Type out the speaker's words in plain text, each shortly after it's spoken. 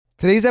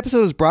Today's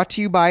episode is brought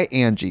to you by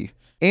Angie.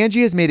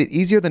 Angie has made it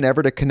easier than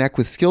ever to connect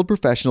with skilled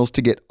professionals to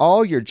get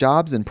all your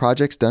jobs and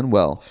projects done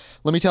well.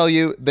 Let me tell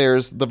you,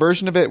 there's the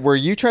version of it where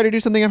you try to do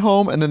something at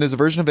home, and then there's a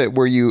version of it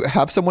where you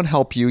have someone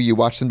help you, you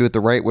watch them do it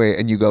the right way,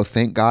 and you go,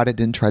 thank God I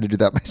didn't try to do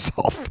that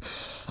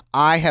myself.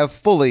 I have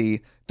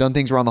fully done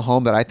things around the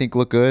home that I think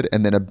look good,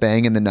 and then a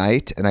bang in the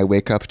night, and I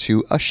wake up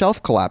to a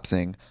shelf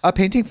collapsing, a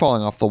painting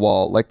falling off the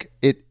wall.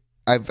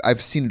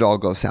 I've seen it all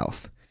go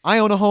south. I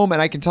own a home,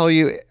 and I can tell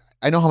you,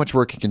 I know how much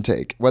work it can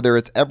take. Whether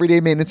it's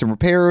everyday maintenance and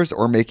repairs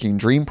or making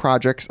dream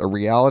projects a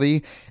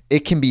reality,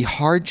 it can be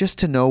hard just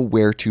to know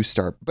where to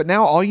start. But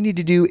now all you need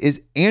to do is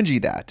Angie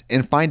that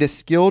and find a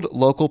skilled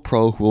local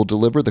pro who will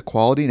deliver the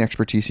quality and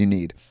expertise you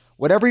need.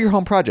 Whatever your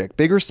home project,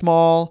 big or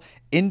small,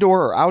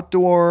 indoor or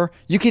outdoor,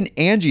 you can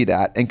Angie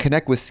that and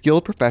connect with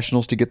skilled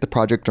professionals to get the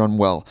project done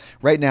well.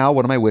 Right now,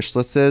 one of my wish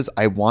lists is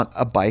I want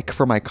a bike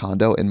for my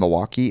condo in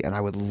Milwaukee, and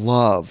I would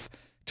love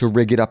to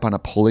rig it up on a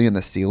pulley in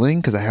the ceiling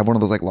because I have one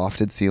of those like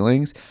lofted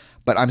ceilings,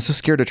 but I'm so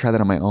scared to try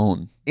that on my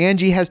own.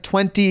 Angie has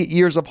 20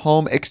 years of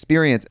home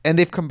experience, and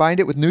they've combined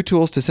it with new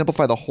tools to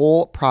simplify the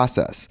whole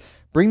process.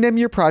 Bring them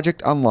your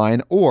project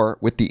online or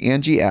with the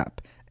Angie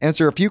app.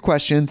 Answer a few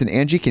questions and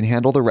Angie can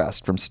handle the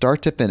rest from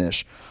start to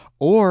finish,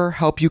 or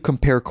help you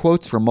compare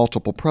quotes from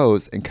multiple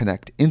pros and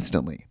connect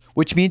instantly,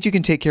 which means you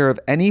can take care of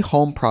any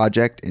home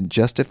project in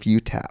just a few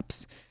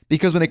taps.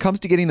 Because when it comes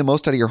to getting the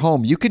most out of your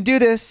home, you can do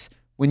this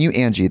when you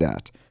Angie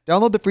that.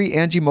 Download the free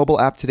Angie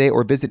mobile app today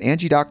or visit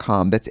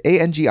Angie.com. That's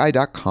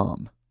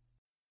ANGI.com.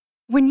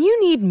 When you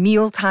need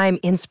mealtime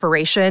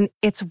inspiration,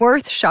 it's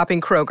worth shopping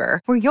Kroger,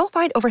 where you'll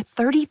find over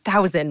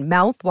 30,000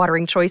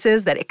 mouth-watering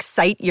choices that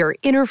excite your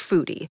inner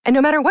foodie. And no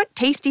matter what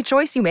tasty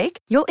choice you make,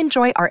 you'll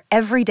enjoy our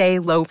everyday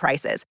low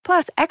prices,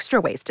 plus extra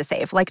ways to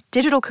save, like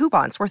digital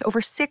coupons worth over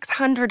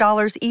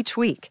 $600 each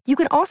week. You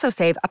can also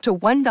save up to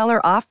 $1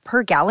 off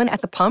per gallon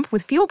at the pump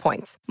with fuel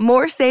points.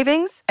 More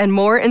savings and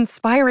more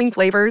inspiring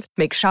flavors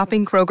make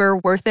shopping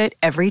Kroger worth it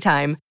every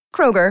time.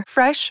 Kroger,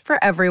 fresh for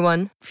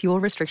everyone. Fuel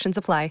restrictions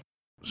apply.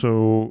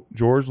 So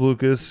George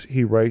Lucas,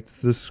 he writes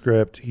the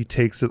script, he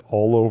takes it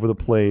all over the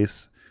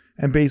place,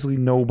 and basically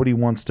nobody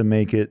wants to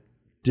make it.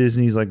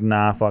 Disney's like,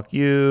 nah, fuck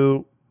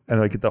you. And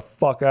like, get the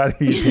fuck out of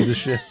here, you piece of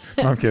shit.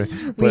 No, I'm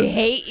kidding. We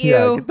hate you.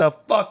 Yeah, get the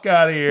fuck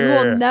out of here.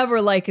 We will never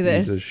like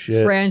this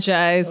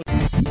franchise.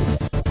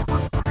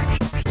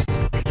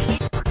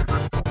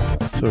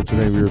 So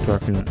today we were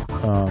talking.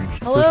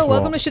 Hello,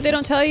 welcome to Shit They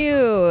Don't Tell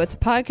You. It's a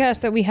podcast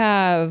that we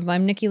have.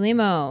 I'm Nikki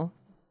Limo.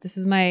 This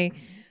is my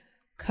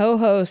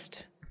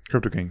co-host,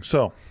 Crypto King.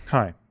 So,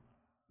 hi.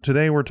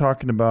 Today we're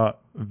talking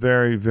about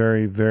very,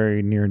 very,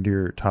 very near and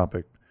dear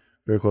topic,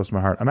 very close to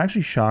my heart. I'm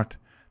actually shocked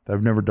that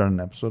I've never done an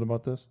episode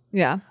about this.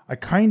 Yeah. I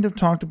kind of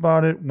talked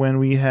about it when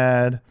we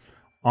had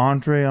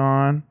Andre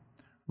on,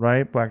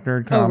 right? Black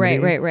Nerd Comedy.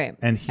 Oh, right.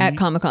 And at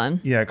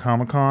Comic-Con. Yeah, at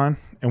Comic-Con.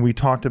 And we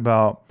talked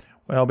about,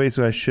 well,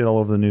 basically I shit all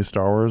over the new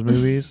Star Wars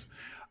movies.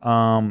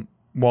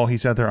 While he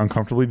sat there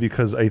uncomfortably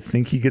because I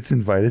think he gets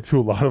invited to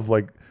a lot of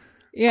like,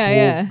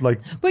 Yeah. Like,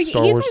 but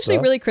Star he's Wars actually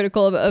stuff. really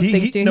critical of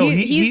things too.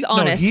 He's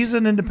honest. No, he's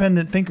an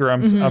independent thinker.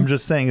 I'm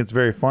just saying it's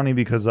very funny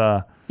because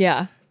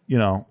yeah, you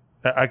know,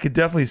 I could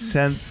definitely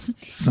sense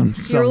some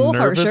You're a little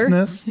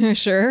nervousness. Harsher.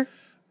 Sure.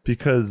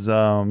 Because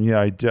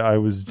I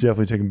was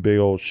definitely taking big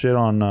old shit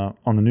on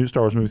the new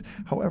Star Wars movies.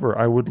 However,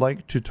 I would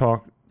like to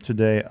talk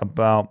today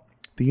about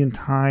the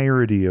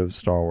entirety of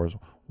Star Wars.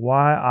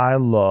 Why I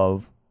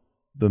love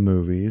the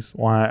movies,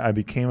 why I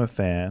became a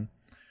fan,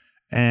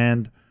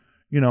 and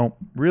you know,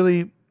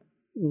 really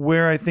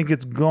where I think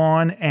it's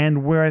gone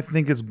and where I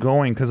think it's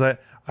going. Because I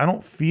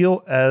don't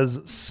feel as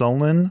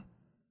sullen.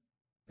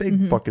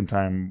 Big fucking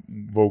time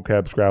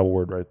vocab Scrabble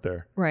word right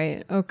there.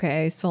 Right.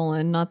 Okay.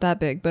 Sullen. Not that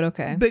big, but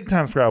okay. Big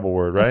time Scrabble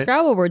word, right? A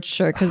Scrabble word,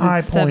 sure, because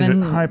it's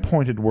 7. High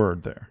pointed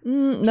word there.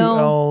 No. 2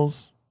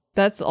 L's.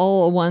 That's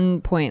all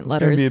 1 point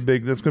letters.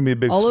 That's going to be a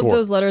big all score. of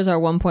those letters are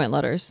 1 point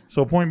letters.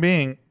 So point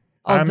being,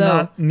 Although I'm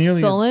not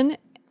nearly sullen.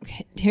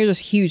 Here's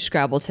a huge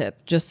Scrabble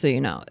tip, just so you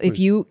know. If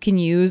you can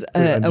use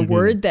a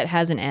word that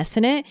has an S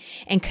in it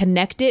and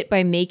connect it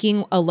by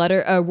making a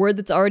word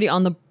that's already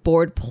on the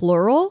board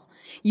plural,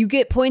 you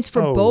get points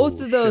for both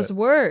of those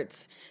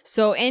words.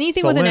 So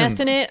anything with an S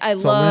in it, I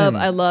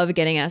love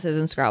getting S's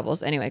in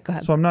Scrabbles. Anyway, go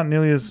ahead. So I'm not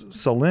nearly as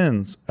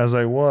sullen as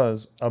I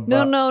was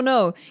about...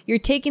 No. You're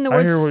taking the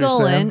word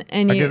sullen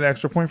and I get an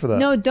extra point for that.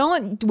 No,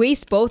 don't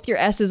waste both your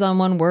S's on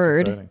one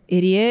word,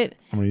 idiot.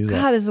 I'm gonna use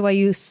that. God, this is why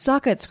you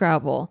suck at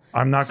Scrabble.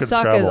 I'm not good at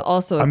Suck Scrabble. is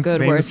also a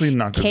good word. I'm famously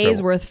not good at K's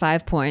Scrabble. worth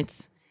 5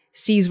 points.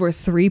 C's worth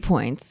 3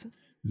 points.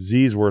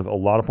 Z's worth a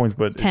lot of points,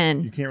 but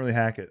 10. You can't really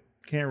hack it.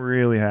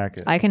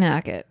 I can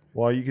hack it.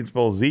 Well, you can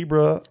spell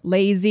zebra.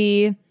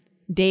 Lazy,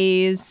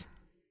 days,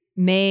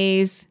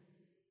 maze.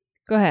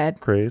 Go ahead.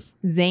 Craze.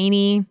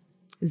 Zany,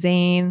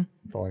 Zane.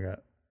 That's all I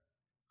got.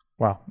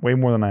 Wow, way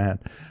more than I had.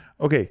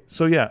 Okay,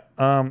 so yeah.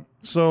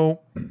 So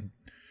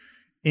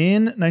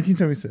in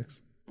 1976,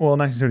 well,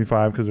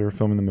 1975, because they were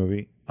filming the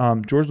movie,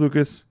 George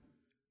Lucas,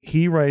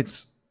 he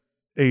writes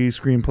a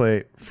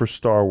screenplay for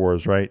Star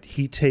Wars, right?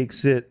 He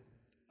takes it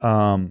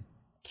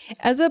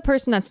As a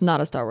person that's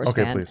not a Star Wars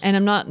fan, please. and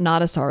I'm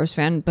not a Star Wars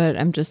fan, but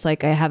I'm just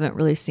like, I haven't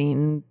really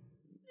seen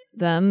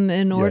them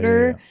in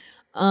order.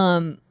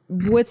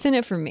 What's in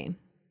it for me?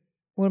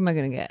 What am I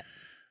going to get?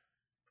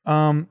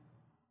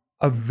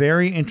 A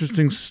very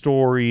interesting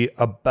story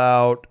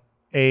about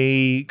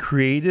a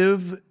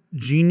creative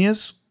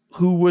genius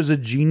who was a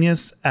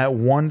genius at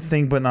one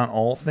thing but not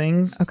all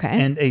things. Okay.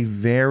 And a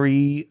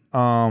very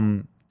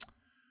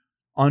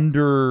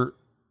underrated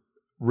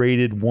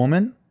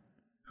woman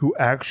who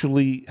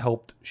actually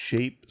helped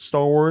shape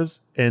Star Wars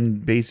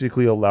and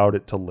basically allowed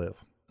it to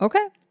live.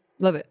 Okay.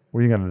 Love it.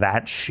 What do you got of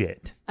that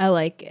shit? I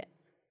like it.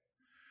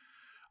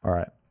 All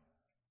right.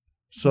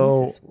 Who's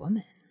So this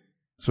woman?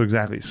 So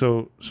exactly.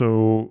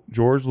 So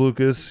George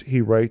Lucas,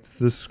 he writes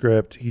the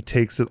script, he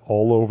takes it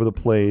all over the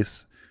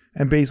place,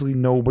 and basically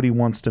nobody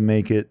wants to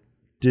make it.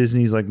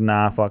 Disney's like,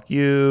 nah, fuck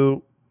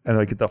you. And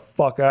like, get the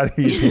fuck out of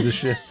here, you piece of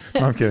shit.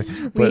 No, I'm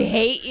kidding. We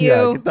hate you.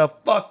 Yeah, get the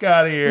fuck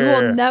out of here.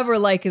 We will never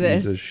like of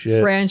this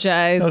shit.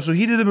 franchise. No, so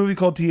he did a movie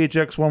called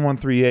THX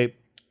 1138,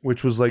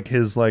 which was like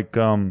his it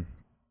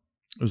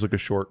was like a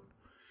short.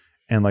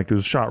 And like it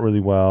was shot really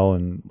well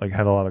and like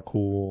had a lot of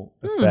cool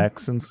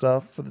effects and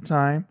stuff for the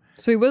time.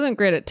 So he wasn't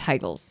great at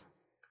titles.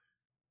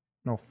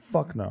 No,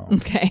 fuck no.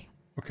 Okay.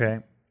 Okay.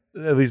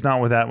 At least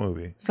not with that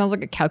movie. Sounds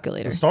like a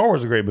calculator. Star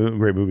Wars is a great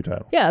movie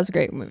title. Yeah, that's a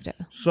great movie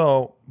title.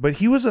 So, but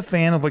he was a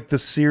fan of like the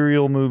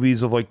serial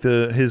movies of like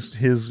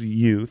his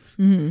youth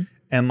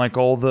and like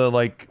all the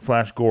like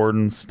Flash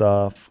Gordon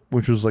stuff,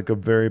 which was like a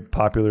very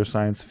popular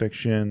science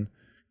fiction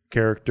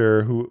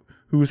character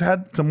who's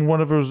had one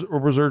of his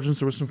resurgence.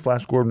 There was some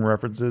Flash Gordon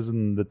references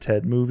in the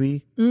Ted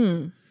movie.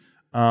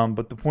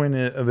 But the point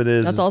of it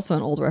is that's also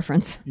an old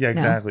reference. Yeah,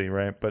 exactly. No.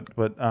 Right. But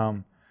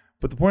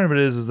the point of it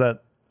is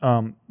that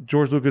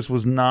George Lucas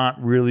was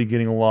not really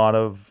getting a lot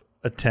of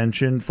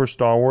attention for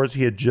Star Wars.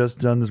 He had just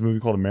done this movie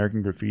called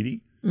American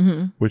Graffiti,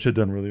 which had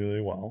done really,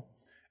 really well.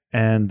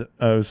 And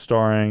was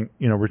starring,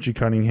 Richie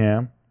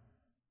Cunningham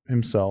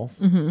himself,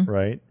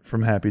 right,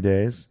 from Happy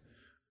Days.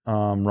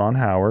 Ron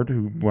Howard,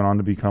 who went on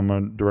to become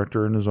a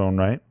director in his own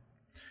right.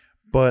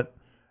 But,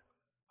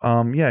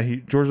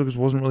 George Lucas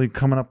wasn't really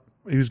coming up.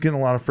 He was getting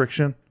a lot of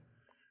friction.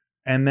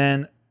 And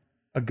then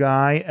a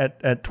guy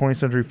at 20th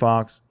Century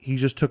Fox, he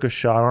just took a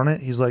shot on it.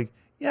 He's like,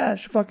 yeah,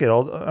 fuck it.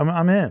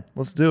 I'm in.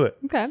 Let's do it.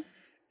 Okay.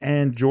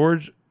 And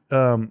George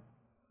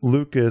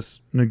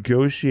Lucas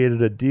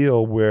negotiated a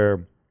deal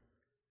where,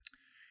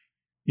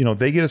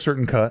 they get a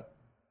certain cut.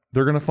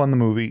 They're going to fund the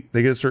movie.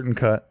 They get a certain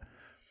cut.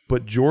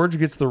 But George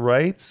gets the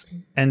rights,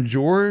 and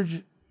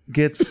George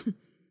gets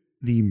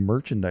the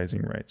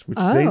merchandising rights, which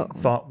they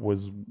thought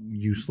was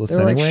useless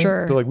anyway. Like,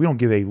 sure. They're like, we don't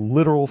give a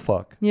literal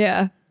fuck.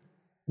 Yeah.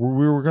 We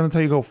were going to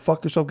tell you, go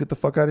fuck yourself, get the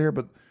fuck out of here.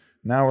 But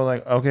now we're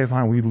like, okay,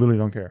 fine. We literally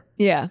don't care.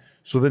 Yeah.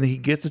 So then he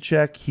gets a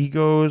check. He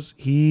goes,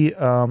 he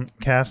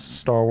casts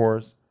Star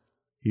Wars.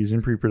 He's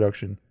in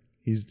pre-production.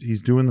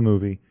 He's doing the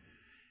movie.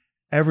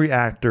 Every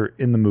actor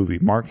in the movie,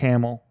 Mark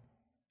Hamill,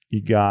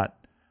 you got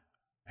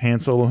Han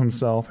Solo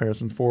himself,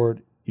 Harrison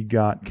Ford, you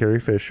got Carrie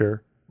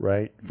Fisher,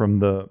 right? From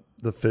the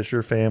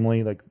Fisher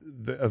family, like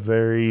a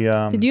very...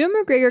 Did Ewan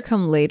McGregor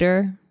come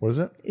later? What is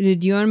it?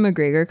 Did Ewan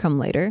McGregor come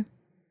later?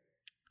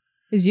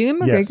 Is Ewan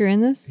McGregor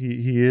in this?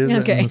 He is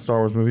in the Star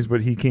Wars movies,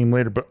 but he came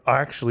later. But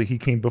actually, he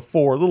came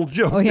before. A little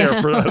joke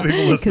there for the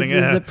people listening.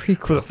 This is a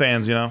prequel. For the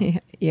fans,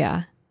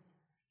 Yeah.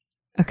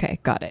 Okay,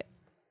 got it.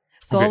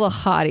 So all the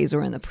hotties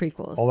were in the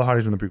prequels. All the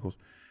hotties were in the prequels.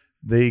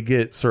 They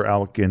get Sir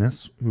Alec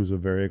Guinness, who's a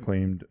very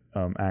acclaimed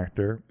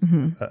actor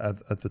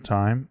at the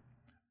time.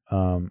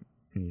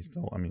 He's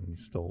still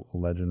a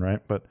legend, right?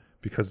 But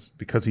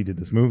because he did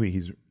this movie,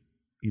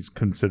 he's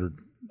considered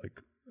like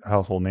a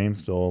household name,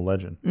 still a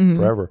legend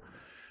forever.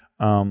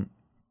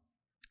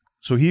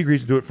 So he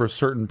agrees to do it for a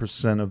certain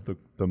percent of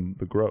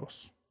the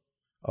gross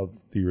of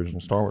the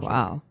original Star Wars.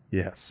 Wow.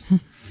 Movie. Yes.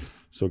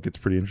 So it gets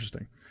pretty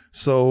interesting.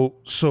 So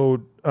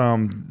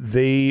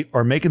they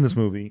are making this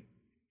movie.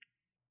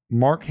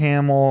 Mark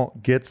Hamill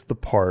gets the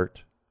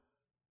part.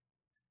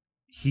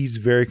 He's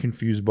very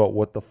confused about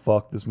what the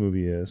fuck this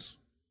movie is,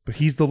 but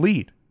he's the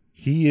lead.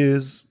 He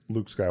is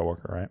Luke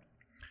Skywalker, right?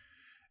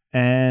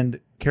 And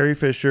Carrie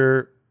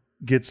Fisher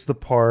gets the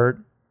part.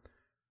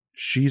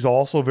 She's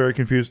also very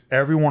confused.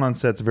 Everyone on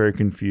set's very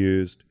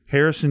confused.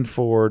 Harrison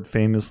Ford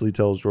famously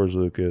tells George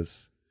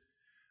Lucas,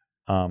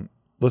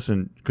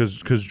 listen,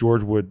 because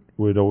George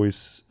would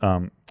always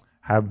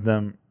have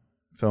them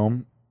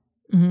film,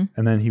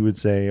 and then he would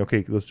say,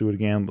 okay, let's do it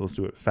again, but let's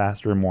do it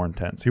faster and more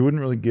intense. He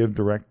wouldn't really give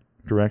direct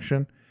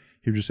direction.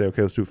 He would just say,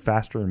 okay, let's do it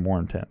faster and more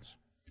intense.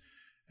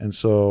 And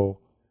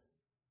so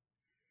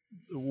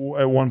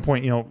at one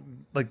point,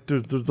 like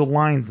there's the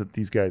lines that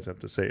these guys have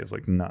to say is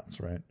like nuts,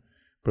 right?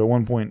 But at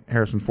one point,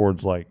 Harrison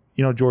Ford's like,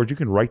 George, you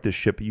can write this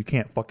shit, but you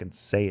can't fucking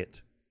say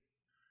it.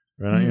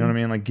 Right? You know what I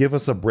mean? Like, give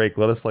us a break.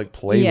 Let us like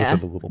play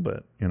with it a little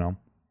bit,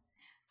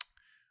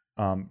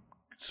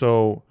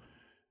 So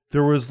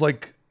there was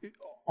like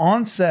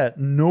on set,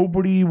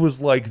 nobody was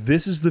like,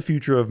 this is the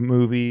future of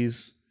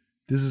movies.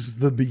 This is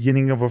the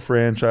beginning of a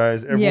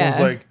franchise. Everyone's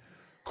like,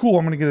 cool,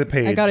 I'm going to get it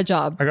paid. I got a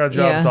job.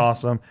 Yeah. It's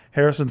awesome.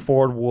 Harrison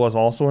Ford was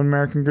also in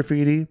American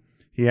Graffiti.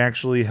 He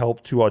actually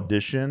helped to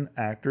audition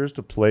actors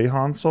to play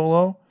Han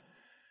Solo.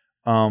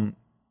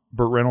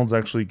 Burt Reynolds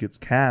actually gets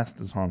cast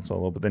as Han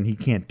Solo, but then he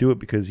can't do it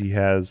because he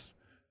has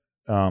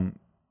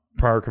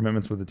prior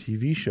commitments with a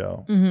TV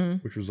show,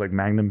 which was like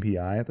Magnum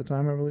PI at the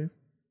time, I believe.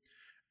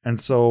 And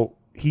so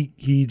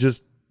he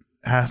just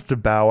has to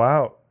bow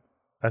out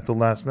at the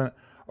last minute.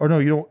 Or no,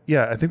 you don't.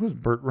 Yeah, I think it was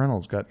Burt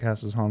Reynolds got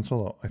cast as Han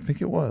Solo. I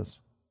think it was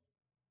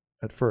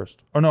at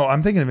first. Oh no,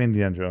 I'm thinking of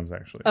Indiana Jones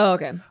actually. Oh,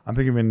 okay. I'm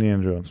thinking of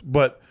Indiana Jones,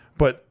 but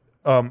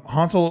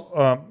Han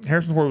Solo,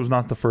 Harrison Ford was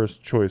not the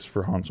first choice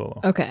for Han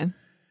Solo. Okay.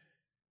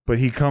 But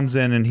he comes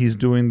in and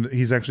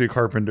he's actually a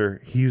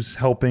carpenter. He's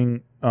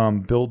helping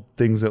build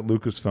things at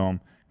Lucasfilm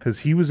because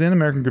he was in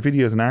American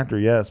Graffiti as an actor,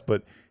 yes,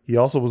 but he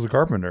also was a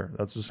carpenter.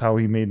 That's just how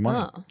he made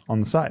money on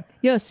the side.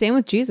 Yeah, same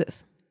with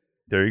Jesus.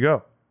 There you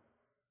go.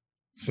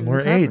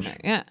 Similar age.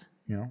 Yeah.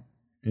 You know,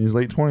 in his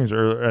late 20s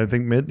or I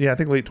think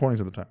late 20s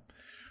at the time.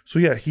 So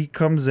yeah, he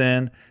comes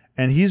in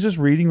and he's just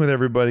reading with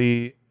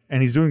everybody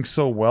and he's doing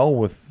so well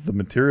with the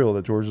material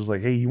that George is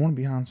like, hey, you want to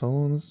be Han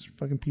Solo in this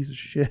fucking piece of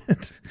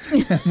shit?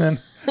 And then,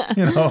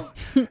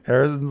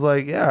 Harrison's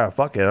like, yeah,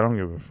 fuck it. I don't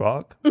give a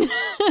fuck.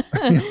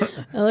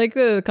 I like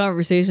the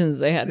conversations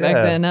they had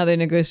back then, how they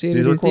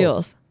negotiated these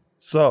deals.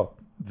 So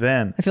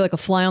then I feel like a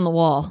fly on the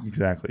wall.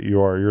 Exactly.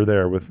 You're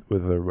there with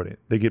everybody.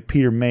 They get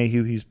Peter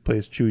Mayhew. He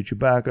plays Chewie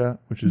Chewbacca,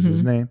 which is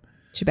his name.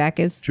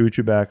 Chewbacca's.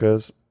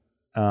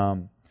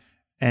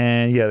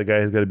 And yeah, the guy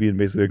has got to be in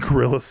basically a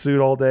gorilla suit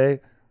all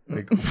day.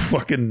 Like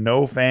fucking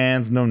no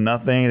fans, no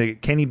nothing. They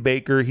get Kenny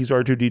Baker. He's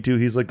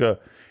R2-D2.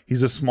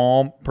 He's a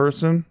small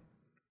person,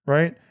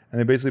 right? And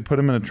they basically put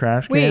him in a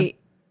trash can.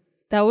 Wait,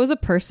 that was a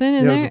person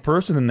in there? There was a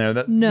person in there.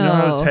 No. You know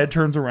how his head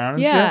turns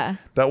around and shit?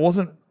 That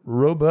wasn't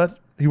robot.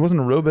 He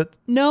wasn't a robot.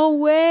 No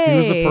way. He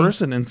was a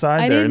person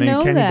inside there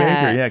named Kenny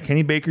Baker. Yeah,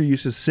 Kenny Baker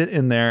used to sit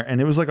in there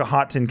and it was like a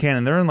hot tin can.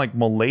 And they're in like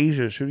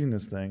Malaysia shooting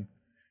this thing.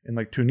 In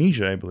like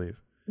Tunisia, I believe.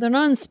 They're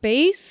not in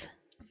space?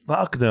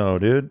 Fuck no,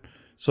 dude.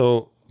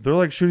 So they're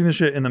like shooting this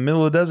shit in the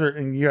middle of the desert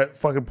and you got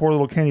fucking poor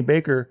little Kenny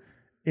Baker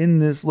in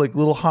this like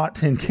little hot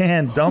tin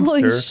can dumpster.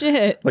 Holy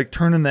shit. Like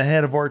turning the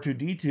head of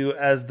R2-D2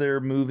 as they're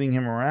moving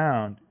him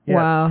around. Yeah,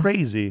 wow. It's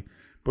crazy.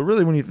 But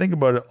really when you think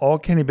about it, all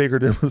Kenny Baker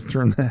did was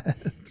turn the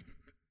head.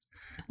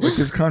 Like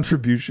his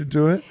contribution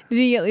to it. Did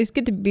he at least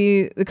get to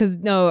be, because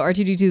no,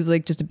 R2-D2 is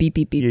like just a beep,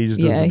 beep, beep. Yeah, he just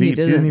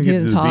does the beeps. He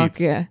doesn't talk.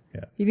 Yeah.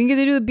 You didn't get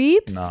to do the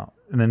beeps? No.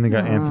 And then they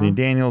got Anthony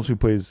Daniels who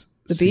plays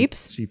the beeps?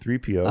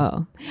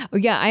 C-3PO. Oh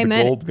yeah, I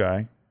met the gold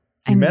guy.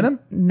 You met him?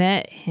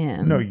 Met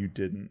him. No, you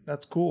didn't.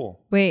 That's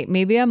cool. Wait,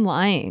 maybe I'm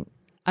lying.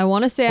 I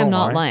want to say I'm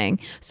not lying.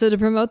 So to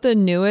promote the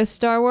newest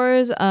Star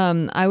Wars,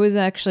 I was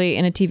actually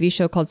in a TV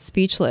show called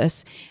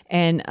Speechless,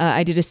 and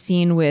I did a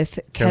scene with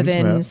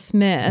Kevin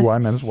Smith, who I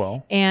met as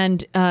well.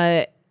 And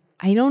I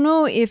don't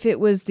know if it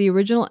was the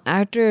original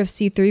actor of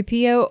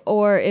C-3PO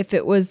or if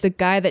it was the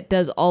guy that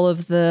does all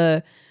of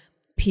the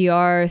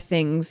PR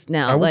things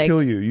now. I will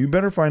kill you. You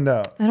better find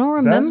out. I don't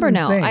remember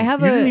now. You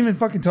didn't even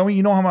fucking tell me.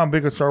 You know how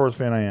big a Star Wars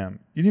fan I am.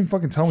 You didn't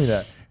fucking tell me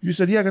that. You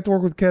said, yeah, I got to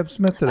work with Kev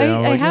Smith today.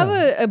 I have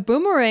a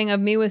boomerang of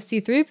me with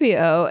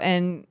C-3PO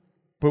and...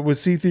 But with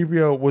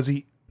C-3PO, was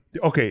he...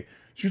 Okay,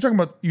 so you're talking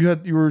about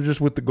you were just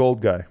with the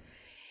gold guy.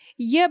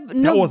 Yep.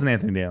 No. That wasn't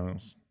Anthony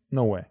Daniels.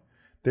 No way.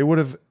 They would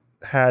have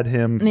had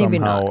him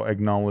somehow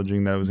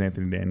acknowledging that it was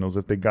Anthony Daniels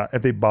if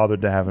they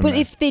bothered to have him. But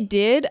if they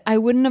did, I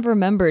wouldn't have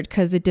remembered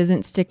because it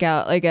doesn't stick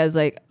out I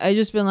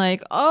just been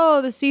like,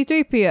 oh, the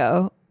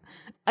C-3PO.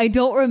 I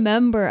don't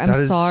remember. I'm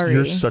sorry.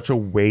 You're such a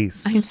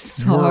waste. I'm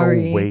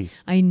sorry. You're a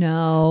waste. I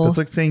know. That's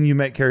like saying you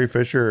met Carrie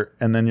Fisher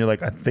and then you're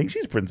like, I think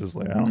she's Princess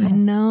Leia. I don't know. I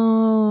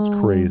know. It's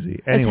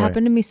crazy. Anyway, it's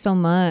happened to me so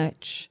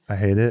much. I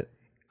hate it.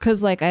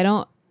 Because I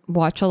don't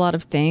watch a lot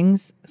of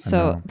things,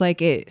 so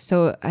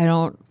so I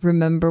don't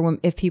remember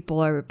if people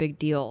are a big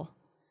deal.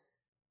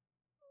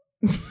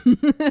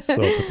 So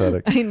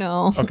pathetic. I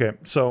know. Okay,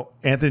 so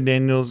Anthony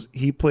Daniels,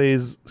 he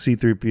plays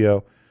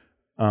C-3PO.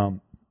 I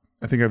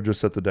think I've just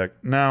set the deck.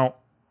 Now,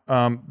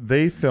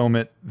 they film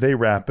it, they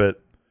wrap it.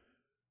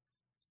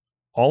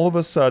 All of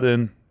a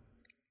sudden,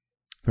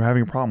 they're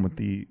having a problem with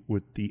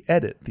the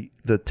edit.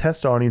 The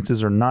test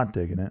audiences are not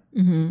digging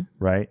it,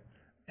 right?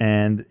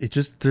 And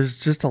there's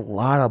just a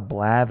lot of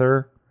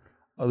blather.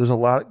 There's a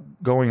lot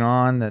going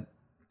on that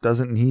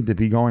doesn't need to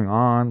be going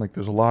on. Like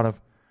there's a lot of,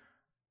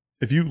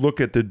 if you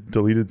look at the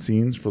deleted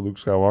scenes for Luke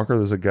Skywalker,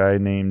 there's a guy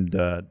named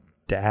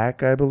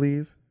Dak, I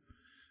believe.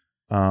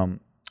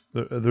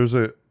 There's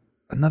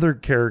another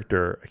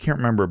character, I can't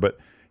remember, but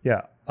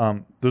yeah,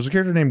 there's a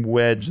character named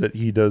Wedge that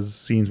he does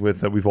scenes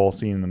with that we've all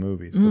seen in the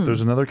movies. But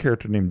there's another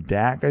character named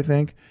Dak, I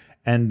think.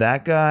 And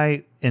that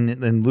guy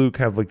and Luke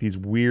have like these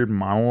weird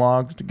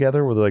monologues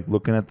together where they're like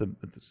looking at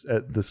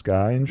the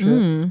sky and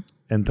shit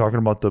and talking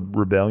about the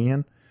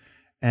rebellion.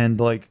 And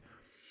like,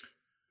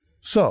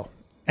 so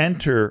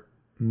enter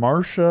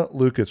Marcia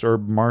Lucas or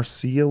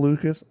Marcia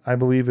Lucas. I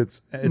believe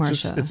it's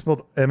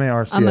spelled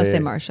M-A-R-C-A. I'm going to say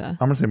Marcia.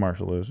 I'm going to say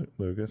Marcia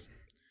Lucas.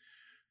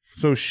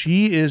 So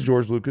she is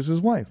George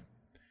Lucas's wife,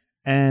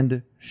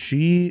 and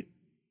she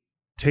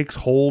takes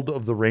hold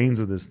of the reins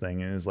of this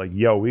thing and is like,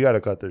 yo, we got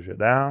to cut this shit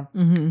down.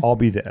 I'll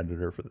be the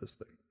editor for this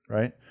thing.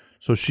 Right.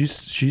 So she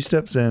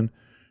steps in,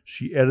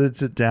 she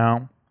edits it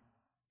down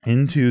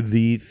into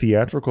the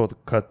theatrical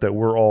cut that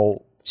we're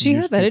all. She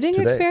have editing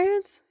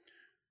experience?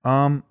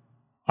 I'm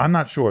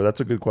not sure.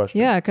 That's a good question.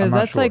 Yeah, because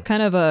that's like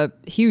kind of a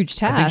huge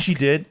task.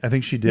 I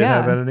think she did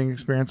have editing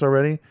experience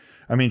already.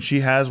 I mean, she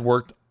has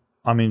worked.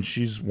 I mean,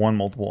 she's won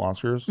multiple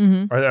Oscars.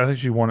 I think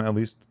she won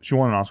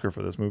an Oscar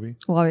for this movie.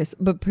 Well, obviously,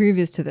 but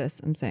previous to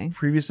this, I'm saying.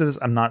 Previous to this,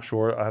 I'm not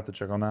sure. I have to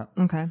check on that.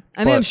 Okay.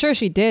 I mean, I'm sure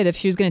she did if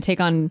she was going to take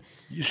on.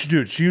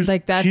 Dude, she's a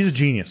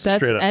genius.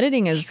 That's straight up.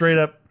 Editing is straight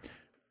up.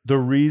 The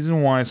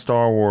reason why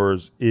Star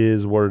Wars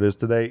is what it is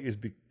today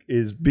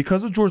is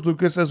because of George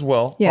Lucas as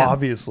well. Yeah.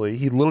 Obviously,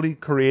 he literally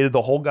created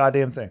the whole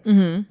goddamn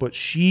thing. But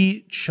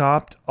she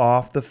chopped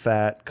off the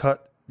fat,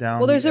 cut down.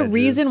 Well, there's the a edges.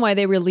 reason why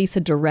they release a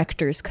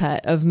director's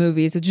cut of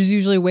movies, which is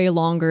usually way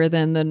longer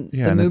than the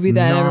movie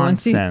that everyone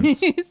sees.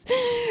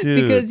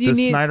 Dude, because you the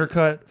need Snyder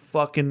cut.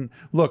 Fucking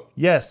look.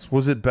 Yes,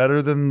 was it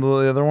better than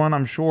the other one?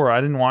 I'm sure.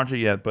 I didn't watch it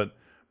yet, but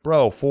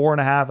bro,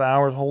 4.5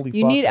 hours. Holy.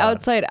 You need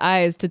outside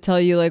eyes to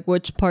tell you like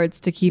which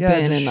parts to keep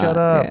in and shut not.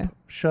 up. Yeah.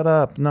 Shut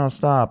up. No,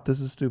 stop.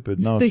 This is stupid.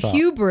 No, The stop.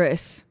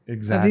 hubris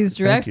of these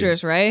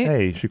directors, right?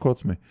 Hey, she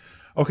quotes me.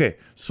 Okay,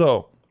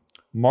 so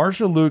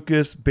Marsha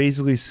Lucas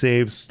basically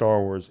saves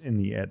Star Wars in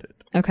the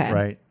edit. Okay.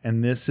 Right?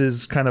 And this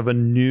is kind of a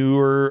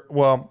newer,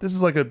 well, this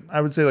is like I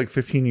would say like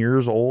 15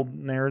 years old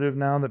narrative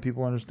now that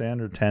people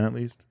understand, or 10 at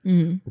least.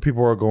 Where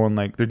people are going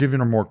like, they're giving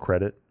her more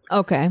credit.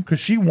 Okay. Because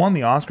she won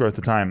the Oscar at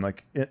the time.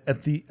 Like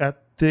at the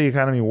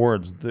Academy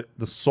Awards, the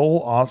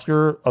sole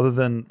Oscar other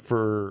than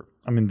for,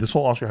 I mean, this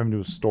whole Oscar having to do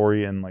with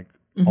story and like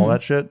all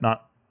that shit,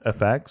 not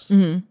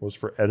FX, was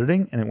for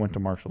editing, and it went to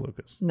Marsha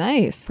Lucas.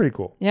 Nice. Pretty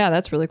cool. Yeah,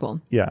 that's really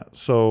cool. Yeah.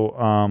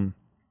 So,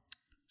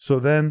 so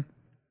then,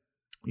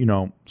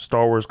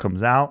 Star Wars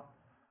comes out.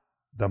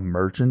 The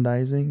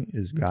merchandising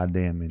is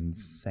goddamn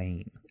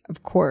insane.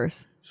 Of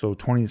course. So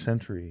 20th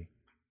Century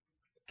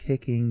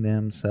kicking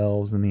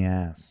themselves in the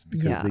ass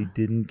because they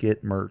didn't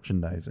get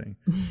merchandising,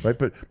 right?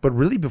 But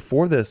really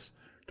before this,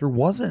 there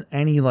wasn't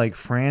any like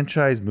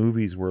franchise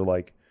movies where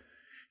like,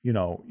 you're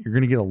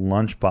gonna get a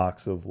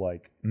lunchbox of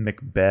like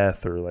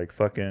Macbeth or like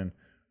fucking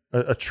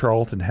a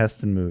Charlton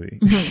Heston movie.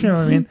 You know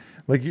what I mean?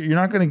 Like you're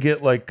not gonna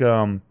get like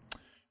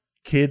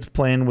kids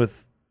playing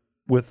with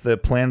the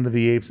Planet of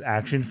the Apes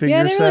action figure. Yeah,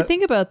 I didn't set. really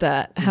think about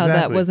that. How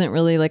that wasn't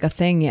really like a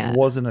thing yet.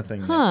 Wasn't a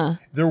thing. Huh.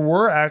 Yet. There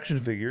were action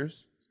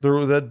figures.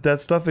 That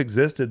stuff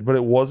existed, but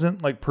it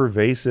wasn't like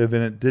pervasive,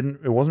 and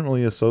it wasn't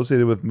really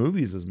associated with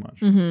movies as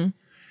much.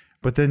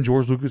 But then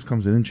George Lucas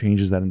comes in and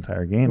changes that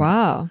entire game.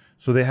 Wow.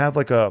 So they have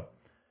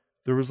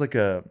there was like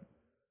an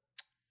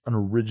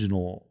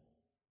original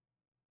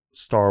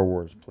Star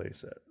Wars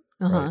playset,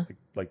 right?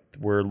 Like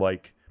where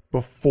like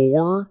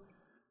before,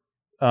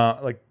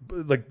 like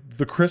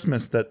the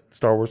Christmas that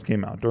Star Wars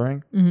came out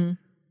during,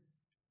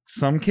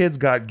 some kids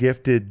got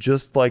gifted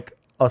just like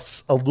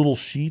a little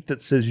sheet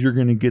that says you're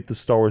going to get the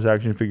Star Wars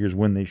action figures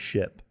when they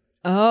ship.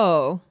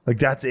 Oh. Like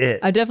that's it.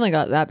 I definitely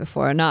got that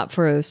before. Not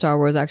for Star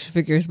Wars action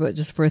figures, but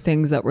just for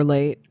things that were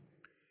late.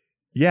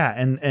 Yeah,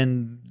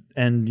 and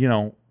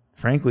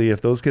frankly,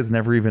 if those kids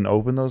never even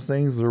open those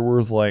things, they're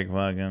worth like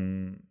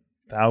fucking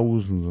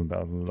thousands and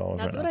thousands of dollars.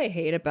 That's right what now.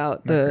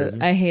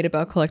 I hate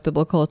about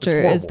collectible culture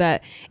is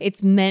that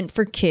it's meant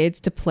for kids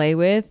to play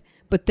with,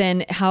 but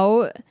then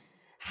how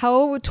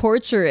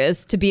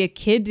torturous to be a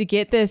kid to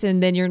get this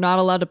and then you're not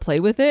allowed to play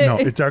with it. No,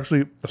 it's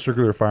actually a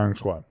circular firing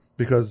squad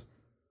because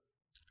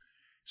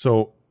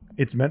so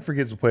it's meant for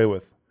kids to play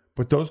with,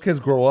 but those kids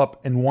grow up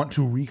and want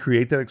to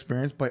recreate that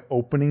experience by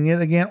opening it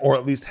again, or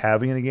at least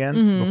having it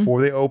again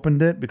before they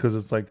opened it, because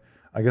it's like,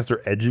 I guess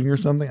they're edging or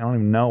something. I don't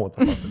even know what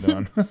the fuck they're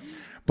doing.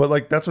 But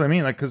like, that's what I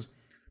mean. Like, because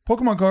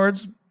Pokemon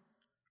cards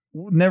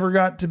never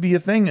got to be a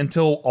thing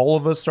until all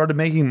of us started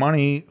making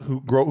money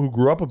who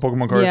grew up with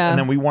Pokemon cards, and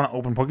then we want to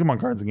open Pokemon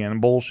cards again, and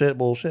bullshit,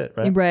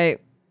 right? Right.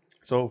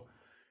 So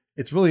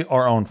it's really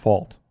our own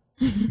fault.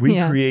 We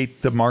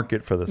create the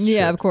market for this.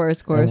 Yeah, shit. of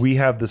course. And we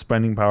have the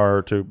spending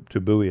power to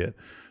buoy it.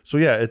 So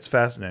yeah, it's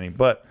fascinating.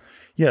 But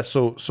yeah,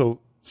 so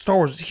Star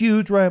Wars is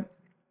huge, right?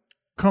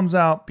 Comes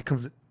out,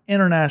 becomes an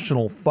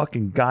international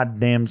fucking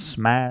goddamn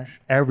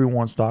smash.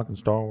 Everyone's talking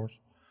Star Wars.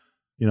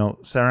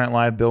 Saturday Night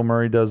Live, Bill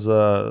Murray does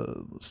a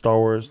Star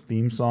Wars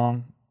theme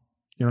song.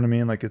 You know what I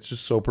mean? Like, it's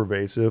just so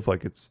pervasive.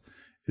 Like, it's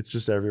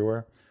just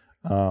everywhere.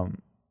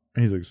 And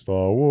he's like,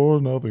 Star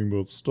Wars, nothing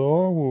but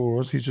Star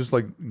Wars. He's just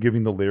like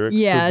giving the lyrics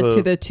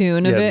to the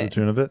tune of it. Yeah, the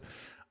tune of it.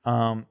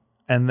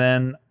 And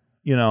then,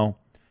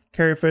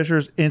 Carrie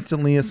Fisher's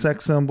instantly a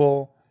sex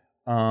symbol.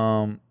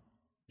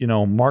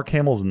 Mark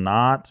Hamill's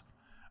not.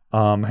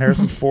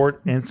 Harrison Ford,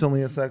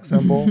 instantly a sex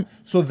symbol.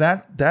 So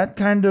that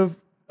kind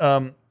of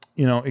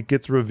it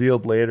gets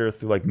revealed later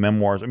through like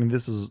memoirs. I mean,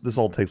 this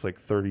all takes like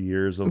 30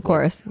 years of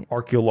course, like,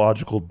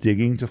 archaeological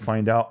digging to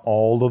find out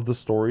all of the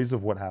stories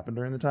of what happened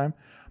during the time.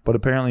 But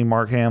apparently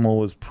Mark Hamill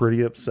was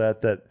pretty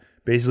upset that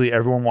Basically,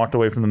 everyone walked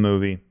away from the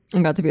movie.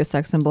 And got to be a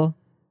sex symbol.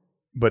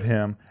 But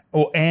him.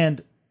 Oh,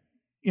 and,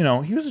 you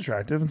know, he was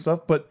attractive and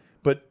stuff, but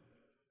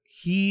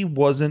he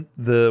wasn't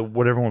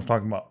what everyone was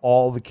talking about.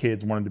 All the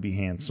kids wanted to be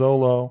Han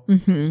Solo.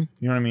 Mm-hmm. You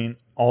know what I mean?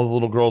 All the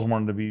little girls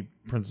wanted to be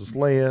Princess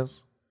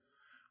Leia's.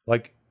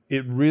 Like,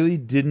 it really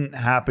didn't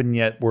happen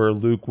yet where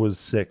Luke was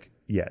sick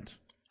yet.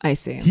 I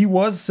see. He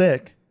was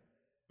sick.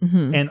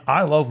 Mm-hmm. And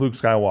I love Luke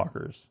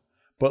Skywalker's.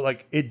 But,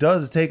 like, it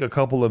does take a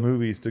couple of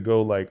movies to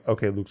go, like,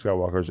 okay, Luke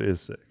Skywalker's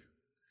is sick.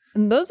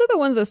 And those are the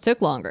ones that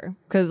stick longer.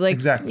 Because, like,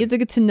 exactly. you have to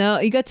get to know,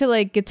 you got to,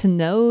 like, get to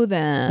know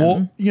them.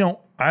 Well, you know,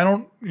 I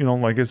don't, you know,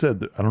 like I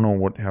said, I don't know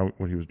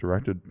what he was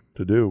directed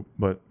to do,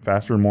 but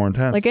Faster and More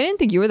Intense. Like, I didn't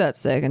think you were that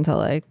sick until,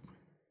 like,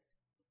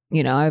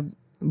 you know,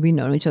 we've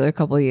known each other a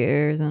couple of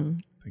years.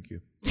 And thank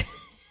you.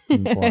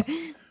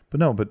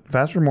 But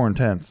Faster and More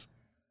Intense,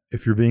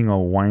 if you're being a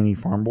whiny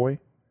farm boy,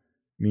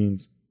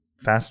 means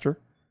faster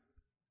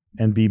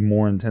and be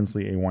more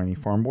intensely a whiny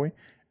farm boy.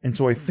 And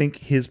so I think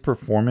his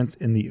performance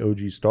in the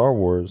OG Star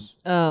Wars...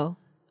 Oh.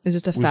 It's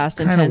just a fast,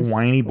 kind intense, of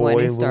whiny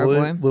boy, star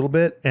boy. Little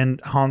bit,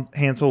 and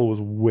Han Solo was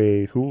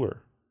way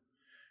cooler.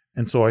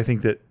 And so I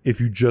think that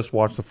if you just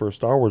watch the first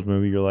Star Wars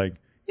movie, you're like,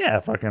 yeah,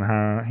 fucking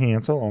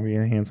Han Solo, I'll be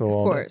in Han Solo.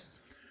 Of course.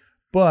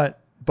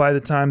 But by the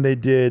time they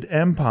did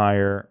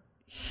Empire,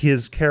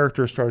 his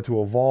character started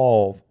to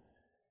evolve.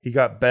 He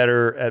got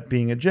better at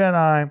being a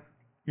Jedi.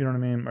 You know what I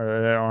mean?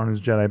 Or on his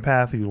Jedi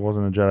path, he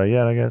wasn't a Jedi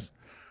yet, I guess.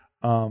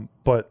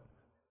 But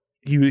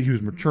he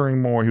was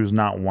maturing more. He was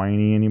not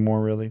whiny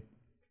anymore, really.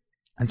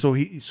 And so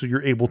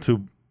you're able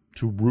to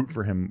root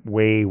for him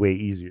way, way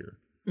easier.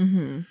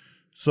 Mm-hmm.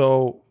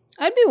 So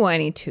I'd be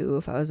whiny too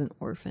if I was an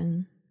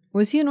orphan.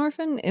 Was he an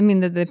orphan? I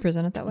mean, did they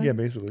present it that way? Yeah,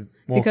 basically.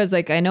 Well, because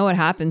like I know what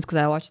happens because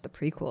I watched the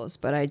prequels,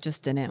 but I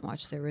just didn't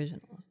watch the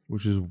originals.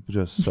 Which is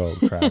just so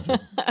tragic.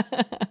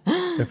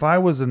 If I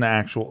was an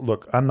actual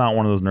look, I'm not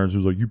one of those nerds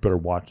who's like, you better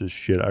watch this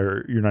shit,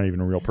 or you're not even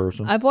a real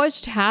person. I've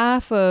watched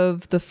half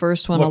of the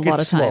first one a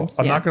lot of times.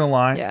 I'm not gonna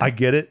lie, yeah. I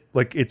get it.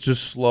 Like it's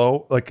just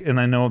slow. Like, and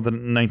I know the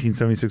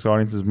 1976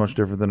 audience is much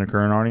different than a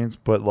current audience,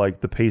 but like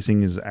the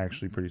pacing is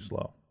actually pretty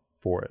slow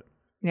for it.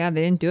 Yeah,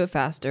 they didn't do it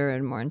faster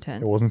and more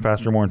intense. It wasn't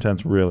faster, more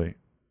intense, really.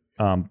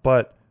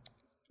 But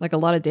like a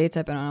lot of dates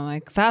I've been on, I'm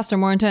like faster,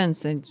 more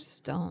intense, and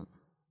just don't.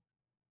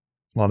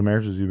 A lot of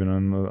marriages you've been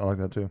on, I like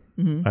that too.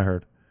 Mm-hmm. I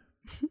heard.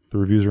 The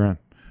reviews are in.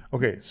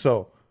 Okay,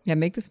 so. Yeah,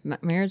 make this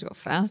marriage go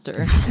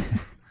faster.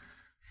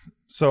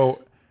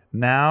 So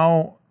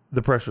now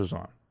the pressure's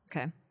on.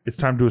 Okay. It's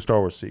time to do a Star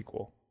Wars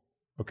sequel.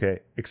 Okay,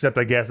 except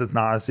I guess it's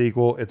not a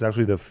sequel. It's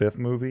actually the 5th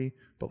movie,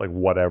 but like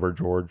whatever,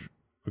 George.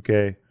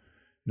 Okay.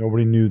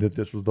 Nobody knew that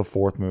this was the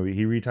 4th movie.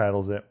 He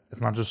retitles it.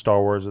 It's not just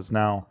Star Wars. It's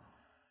now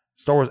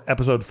Star Wars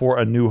Episode 4: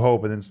 A New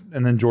Hope, and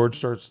then George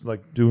starts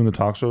like doing the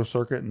talk show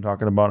circuit and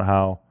talking about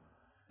how.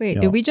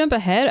 Wait, did we jump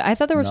ahead? I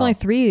thought there was only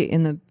 3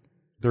 in the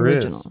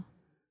original. Is,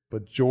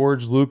 but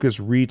George Lucas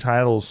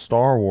retitles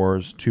Star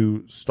Wars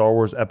to Star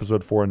Wars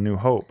Episode 4: A New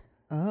Hope.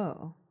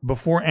 Oh.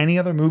 Before any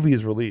other movie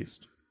is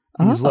released.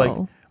 He's like,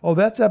 oh,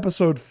 that's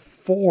Episode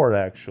 4.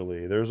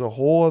 Actually, there's a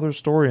whole other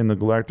story in the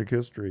galactic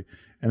history,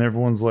 and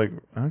everyone's like,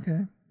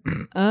 okay.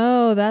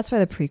 Oh, that's why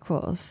the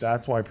prequels.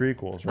 That's why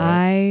prequels,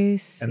 right? I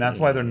see. And that's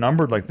why they're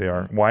numbered like they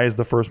are. Why is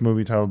the first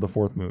movie titled the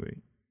 4th movie?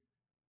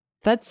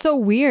 That's so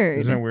weird.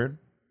 Isn't it weird?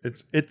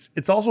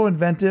 It's also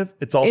inventive.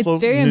 It's also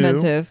very new.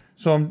 inventive.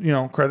 So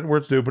I'm credit where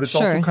it's due, but it's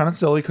also kind of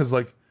silly because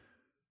like,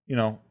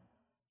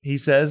 he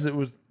says it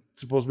was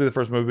supposed to be the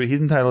first movie, but he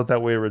didn't title it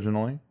that way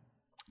originally.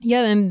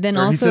 Yeah, and then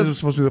also he says it was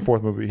supposed to be the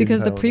 4th movie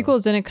because the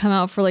prequels didn't come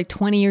out for like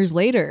 20 years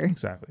later.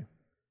 Exactly.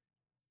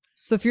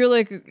 So if you're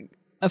like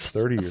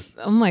 30 years.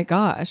 Oh my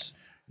gosh.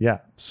 Yeah.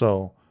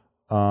 So,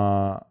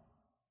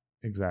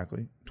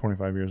 exactly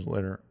 25 years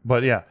later.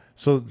 But yeah.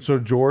 So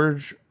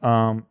George,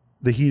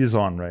 the heat is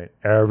on, right?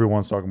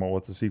 Everyone's talking about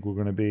what's the sequel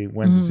going to be.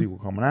 When's the sequel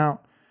coming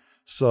out?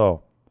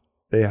 So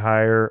they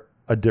hire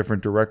a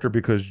different director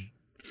because,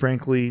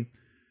 frankly,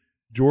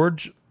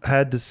 George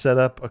had to set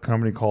up a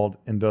company called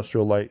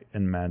Industrial Light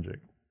and Magic,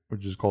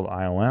 which is called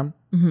ILM.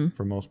 Mm-hmm.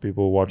 For most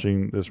people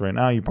watching this right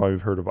now, you probably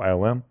have heard of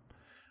ILM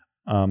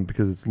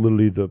because it's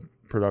literally the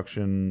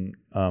production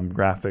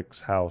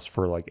graphics house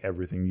for like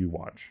everything you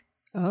watch.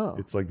 Oh.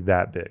 It's like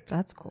that big.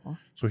 That's cool.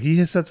 So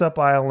he sets up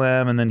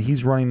ILM and then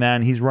he's running that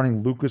and he's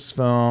running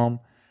Lucasfilm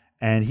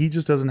and he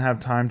just doesn't have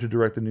time to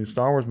direct the new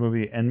Star Wars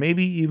movie. And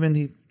maybe even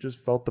he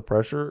just felt the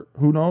pressure.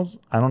 Who knows?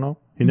 I don't know.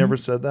 He never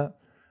said that.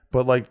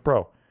 But like,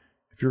 bro,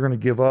 if you're going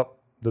to give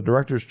up the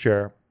director's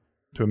chair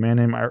to a man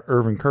named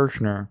Irvin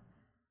Kershner,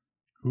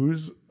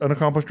 who's an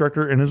accomplished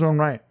director in his own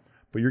right,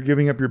 but you're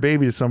giving up your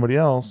baby to somebody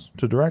else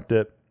to direct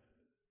it,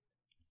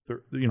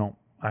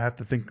 I have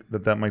to think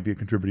that might be a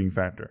contributing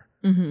factor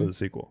for the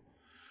sequel.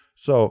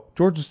 So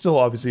George is still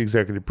obviously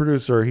executive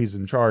producer. He's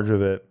in charge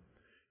of it.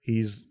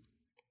 He's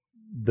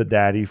the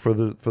daddy for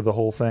the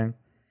whole thing.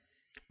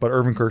 But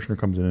Irvin Kershner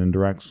comes in and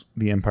directs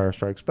The Empire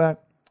Strikes Back,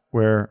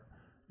 where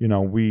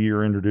we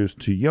are introduced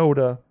to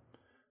Yoda,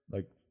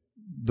 like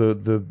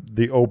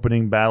the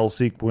opening battle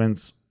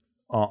sequence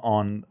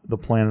on the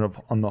planet of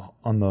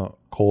on the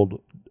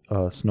cold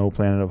snow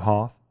planet of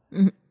Hoth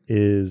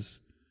is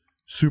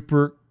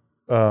super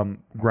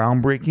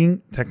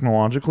groundbreaking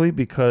technologically,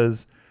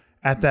 because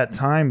at that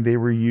time they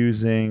were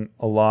using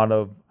a lot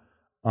of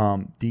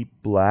deep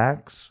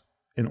blacks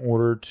in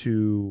order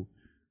to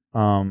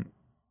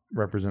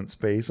represent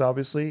space,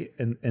 obviously,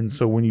 and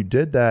so when you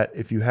did that,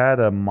 if you had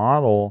a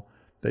model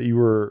that you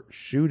were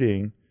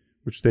shooting,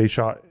 which they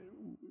shot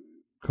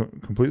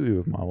completely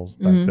with models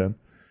back then,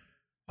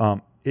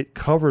 it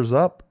covers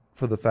up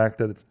for the fact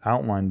that it's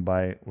outlined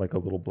by like a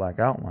little black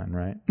outline,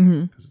 right?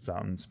 Because it's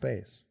out in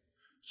space.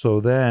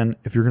 So then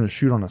if you're going to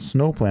shoot on a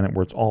snow planet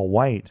where it's all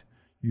white,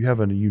 you have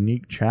a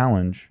unique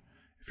challenge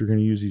if you're going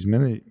to use these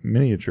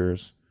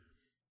miniatures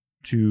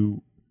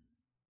to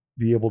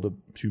be able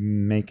to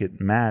make it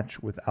match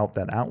without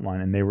that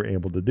outline, and they were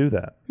able to do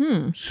that.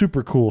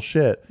 Super cool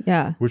shit.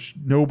 Yeah. Which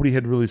nobody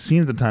had really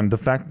seen at the time. The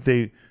fact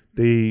that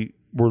they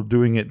were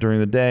doing it during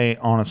the day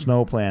on a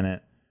snow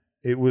planet,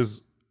 it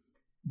was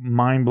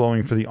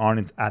mind-blowing for the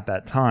audience at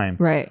that time.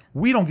 Right.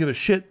 We don't give a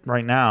shit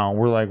right now.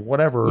 We're like,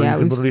 whatever. Yeah,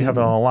 you could literally have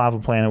it on a lava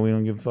planet. We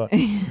don't give a fuck.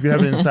 You could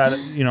have it inside,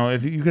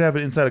 if you could have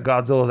it inside of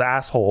Godzilla's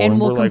asshole. And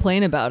we'll we're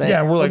complain about it.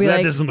 Yeah, we're We'll like, be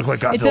that doesn't look like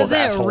Godzilla's It doesn't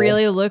asshole.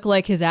 really look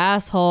like his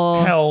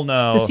asshole. Hell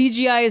no. The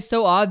CGI is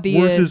so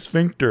obvious. Where's his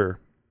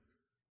sphincter?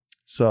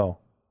 So,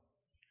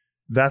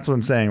 that's what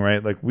I'm saying,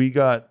 right? Like, we've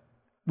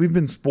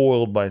been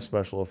spoiled by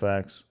special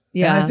effects.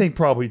 Yeah. And I think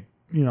probably,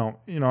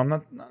 I'm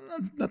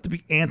not to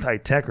be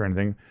anti-tech or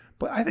anything,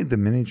 but I think the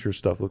miniature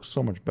stuff looks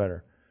so much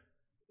better.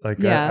 Like,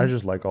 Yeah. I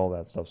just like all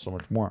that stuff so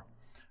much more,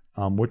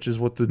 which is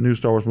what the new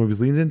Star Wars movies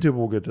leaned into, but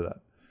we'll get to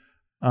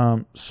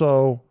that.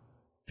 So,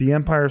 The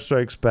Empire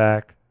Strikes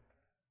Back,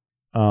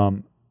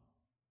 now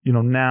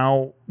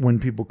when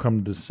people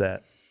come to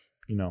set,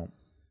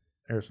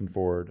 Harrison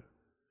Ford,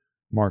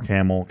 Mark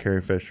Hamill,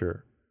 Carrie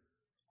Fisher,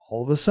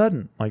 all of a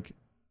sudden, like,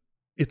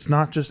 it's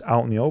not just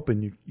out in the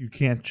open. You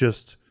can't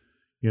just,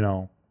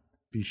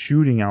 be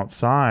shooting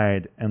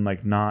outside and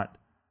like not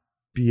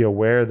be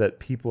aware that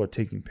people are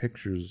taking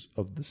pictures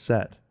of the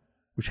set,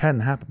 which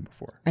hadn't happened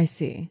before. I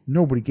see.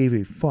 Nobody gave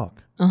a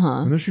fuck.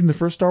 When they're shooting the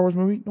first Star Wars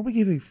movie, nobody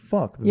gave a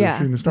fuck that they're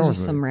shooting the Star it was Wars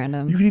just movie. some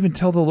random. You could even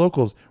tell the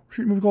locals, we're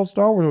shooting a movie called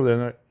Star Wars over there.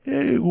 And they're like,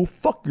 hey, well,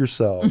 fuck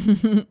yourself.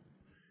 You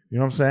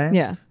know what I'm saying?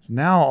 Yeah.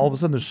 Now, all of a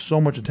sudden, there's so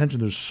much attention.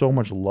 There's so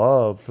much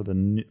love for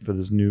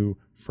this new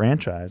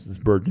franchise, this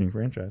burgeoning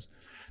franchise,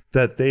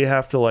 that they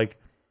have to, like,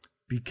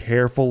 be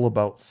careful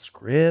about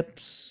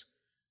scripts.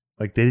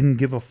 Like, they didn't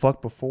give a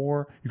fuck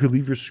before. You could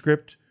leave your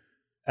script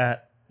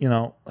at,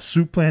 a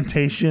soup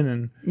plantation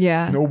and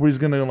nobody's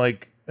going to,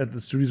 like, at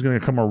the studio's going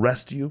to come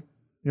arrest you.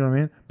 You know what I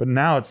mean? But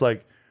now it's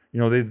like,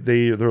 they're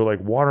like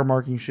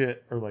watermarking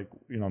shit, or like,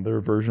 their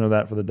version of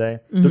that for the day.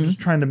 They're just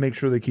trying to make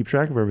sure they keep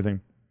track of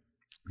everything,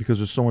 because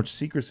there's so much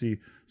secrecy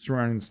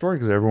surrounding the story,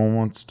 because everyone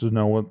wants to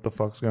know what the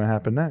fuck's going to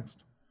happen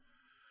next.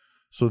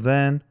 So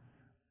then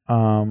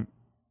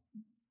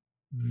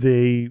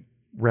they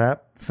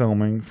wrap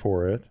filming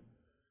for it,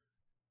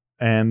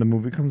 and the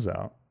movie comes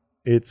out.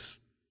 It's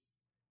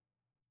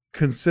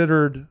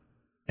considered,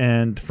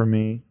 and for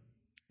me,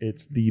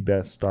 it's the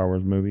best Star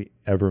Wars movie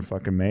ever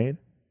fucking made.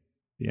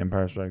 The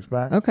Empire Strikes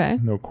Back. Okay.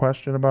 No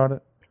question about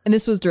it. And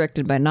this was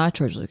directed by not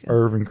George Lucas.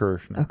 Irvin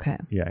Kershner. Okay.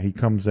 Yeah, he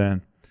comes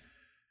in,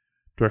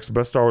 directs the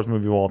best Star Wars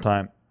movie of all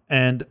time.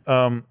 And,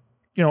 and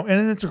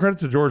it's a credit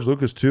to George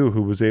Lucas, too,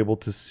 who was able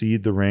to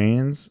cede the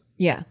reins.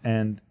 Yeah.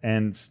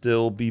 And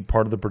still be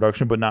part of the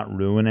production, but not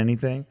ruin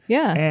anything.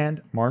 Yeah.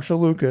 And Marsha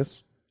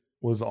Lucas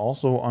was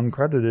also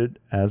uncredited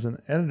as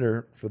an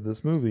editor for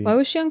this movie. Why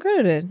was she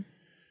uncredited?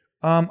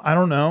 I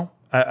don't know.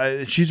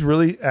 She's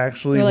really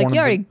actually... They're like, you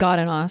already got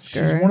an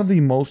Oscar. She's one of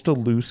the most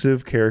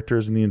elusive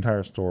characters in the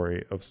entire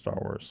story of Star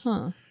Wars.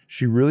 Huh.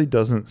 She really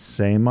doesn't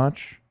say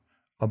much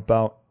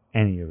about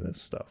any of this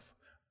stuff.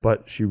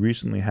 But she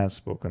recently has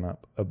spoken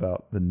up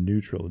about the new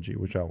trilogy,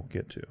 which I will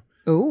get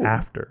to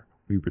after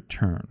we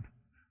return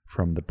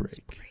from the break.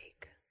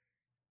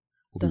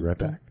 We'll be right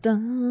back.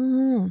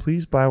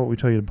 Please buy what we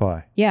tell you to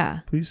buy.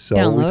 Yeah. Please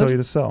sell what we tell you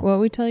to sell. What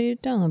we tell you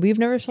to download. We've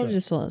never told you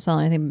to sell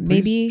anything.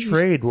 Maybe Please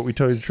trade what we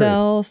tell you to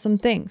sell some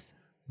things.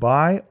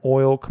 Buy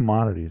oil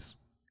commodities.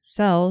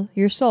 Sell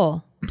your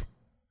soul.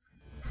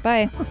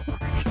 Bye.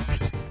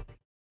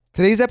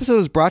 Today's episode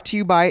is brought to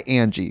you by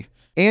Angie.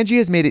 Angie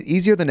has made it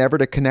easier than ever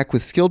to connect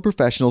with skilled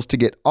professionals to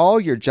get all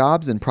your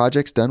jobs and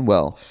projects done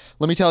well.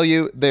 Let me tell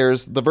you,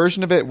 there's the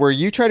version of it where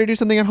you try to do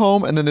something at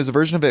home, and then there's a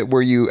version of it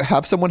where you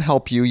have someone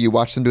help you, you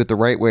watch them do it the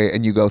right way,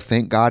 and you go,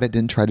 thank God I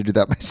didn't try to do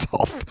that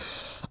myself.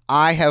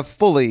 I have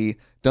fully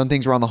done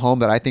things around the home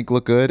that I think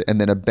look good,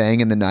 and then a bang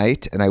in the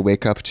night, and I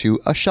wake up to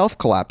a shelf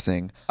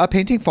collapsing, a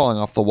painting falling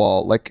off the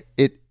wall. Like,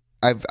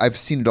 I've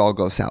seen it all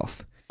go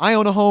south. I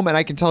own a home, and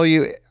I can tell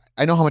you,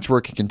 I know how much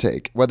work it can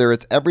take. Whether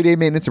it's everyday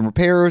maintenance and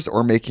repairs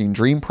or making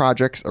dream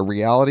projects a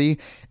reality,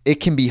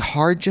 it can be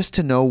hard just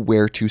to know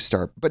where to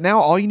start. But now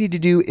all you need to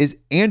do is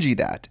Angie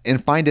that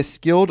and find a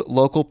skilled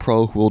local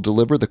pro who will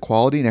deliver the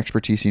quality and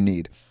expertise you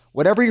need.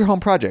 Whatever your home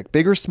project,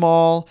 big or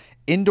small,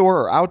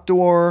 indoor or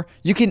outdoor.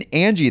 You can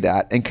Angie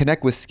that and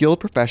connect with skilled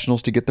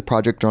professionals to get the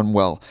project done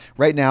well.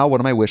 Right now, one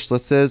of my wish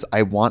lists is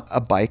I want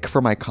a bike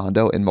for my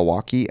condo in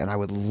Milwaukee, and I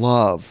would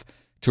love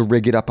to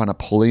rig it up on a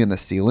pulley in the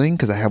ceiling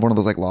because I have one of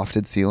those like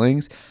lofted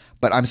ceilings,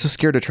 but I'm so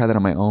scared to try that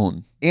on my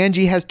own.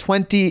 Angie has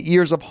 20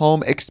 years of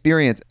home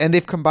experience, and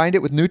they've combined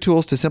it with new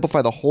tools to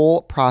simplify the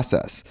whole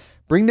process.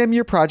 Bring them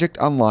your project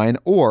online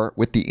or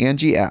with the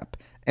Angie app.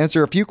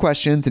 Answer a few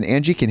questions and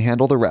Angie can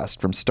handle the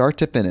rest from start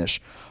to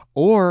finish,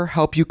 or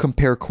help you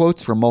compare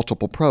quotes from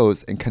multiple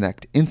pros and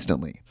connect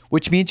instantly,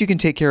 which means you can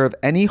take care of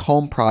any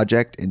home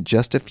project in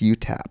just a few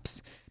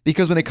taps.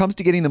 Because when it comes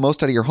to getting the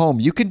most out of your home,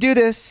 you can do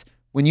this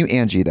when you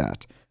Angie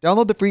that.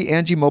 Download the free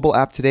Angie mobile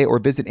app today or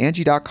visit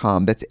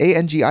Angie.com. That's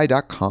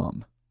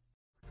ANGI.com.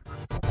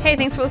 Hey,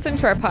 thanks for listening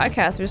to our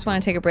podcast. We just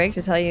want to take a break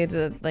to tell you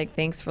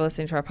thanks for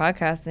listening to our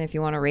podcast. And if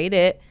you want to rate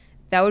it,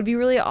 that would be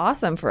really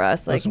awesome for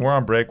us. Listen, we're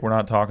on break. We're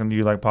not talking to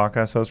you like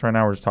podcast hosts right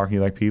now. We're just talking to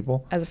you like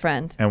people. As a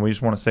friend. And we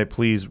just want to say,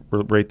 please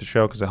rate the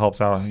show because it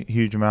helps out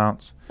huge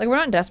amounts. We're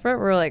not desperate.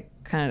 We're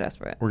kind of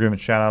desperate. We're giving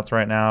shout outs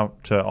right now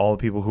to all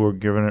the people who are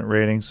giving it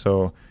ratings.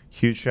 So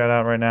huge shout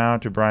out right now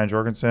to Brian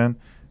Jorgensen.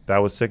 That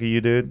was sick of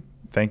you, dude.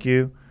 Thank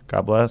you.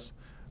 God bless.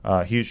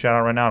 Huge shout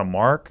out right now to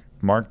Mark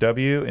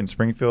W. in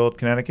Springfield,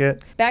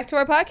 Connecticut. Back to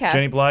our podcast.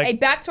 Jenny Blythe. Hey,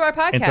 back to our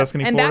podcast. In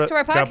Tuscany, and Florida. Back to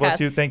our podcast. God bless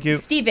you. Thank you.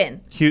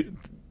 Steven.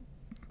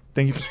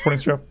 Thank you for supporting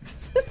the show.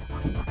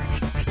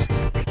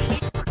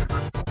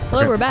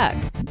 Hello, we're back.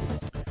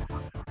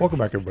 Welcome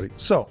back, everybody.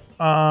 So,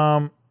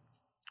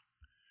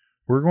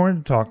 we're going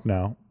to talk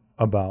now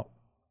about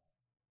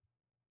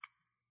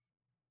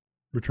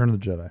Return of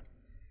the Jedi.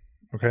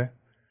 Okay?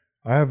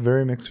 I have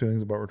very mixed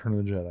feelings about Return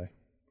of the Jedi.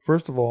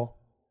 First of all,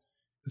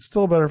 it's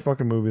still a better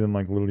fucking movie than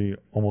literally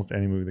almost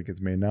any movie that gets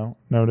made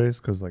nowadays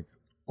because a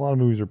lot of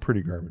movies are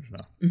pretty garbage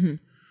now.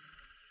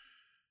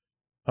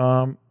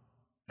 Mm-hmm.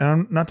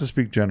 And not to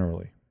speak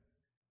generally.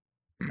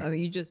 Oh,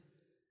 you just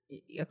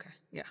okay,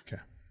 yeah.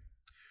 Okay.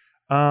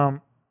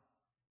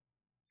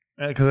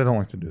 Because I don't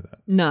like to do that.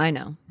 No, I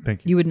know.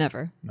 Thank you. You would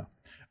never. No.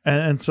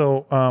 And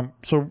so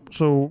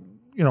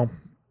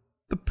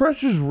the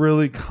pressure's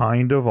really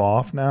kind of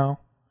off now.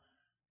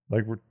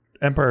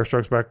 Empire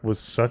Strikes Back was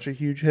such a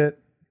huge hit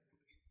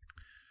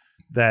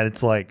that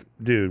it's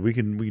dude, we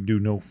can do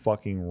no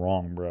fucking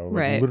wrong, bro.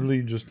 Right.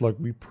 Literally just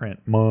we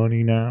print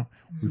money now.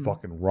 Mm-hmm. We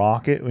fucking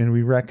rock it and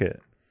we wreck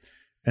it.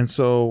 And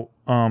so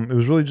it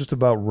was really just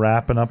about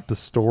wrapping up the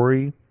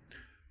story.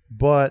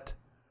 But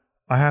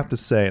I have to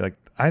say,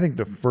 I think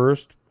the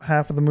first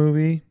half of the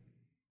movie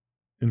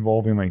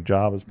involving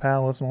Jabba's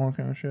palace and all that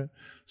kind of shit,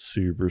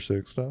 super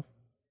sick stuff.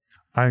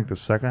 I think the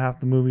second half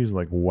of the movie is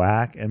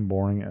whack and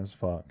boring as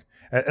fuck.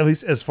 At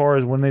least as far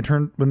as when they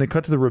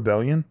cut to the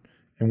rebellion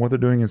and what they're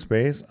doing in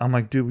space, I'm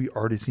dude, we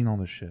already seen all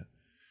this shit,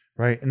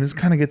 right? And this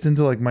kind of gets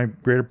into my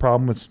greater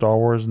problem with Star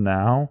Wars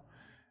now,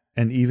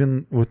 and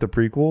even with the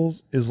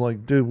prequels, is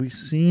dude, we've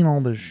seen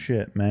all this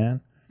shit,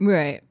 man.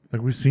 Right.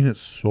 We've seen it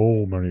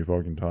so many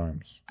fucking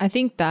times. I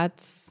think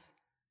that's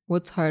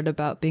what's hard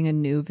about being a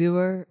new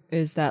viewer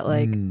is that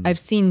I've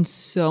seen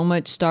so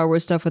much Star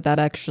Wars stuff without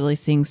actually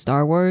seeing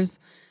Star Wars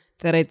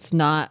that it's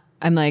not.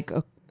 I'm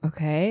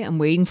okay, I'm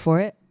waiting for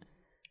it.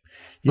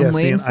 Yeah,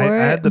 I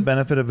had the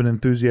benefit of an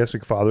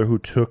enthusiastic father who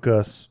took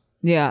us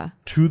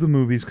to the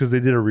movies because they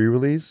did a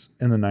re-release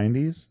in the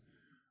 90s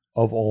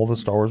of all the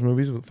Star Wars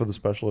movies for the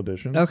special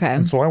editions. Okay.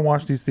 And so I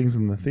watched these things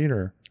in the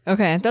theater.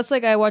 Okay. That's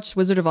I watched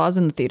Wizard of Oz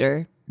in the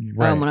theater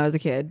when I was a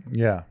kid.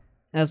 Yeah.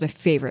 That was my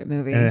favorite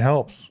movie. And it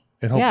helps.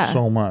 It helps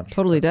so much.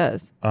 Totally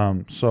does.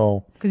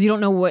 Because you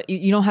don't know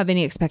you don't have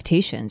any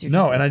expectations. You're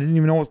and I didn't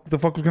even know what the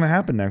fuck was going to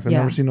happen next. I've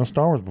never seen no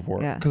Star Wars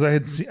before. Yeah. Because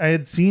I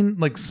had seen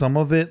some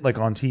of it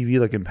on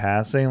TV, in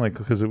passing,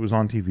 because it was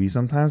on TV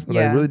sometimes, but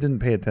I really didn't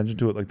pay attention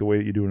to it the way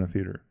that you do in a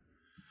theater.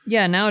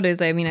 Yeah, nowadays,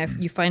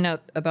 you find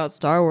out about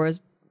Star Wars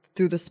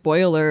through the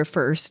spoiler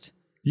first.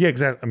 Yeah,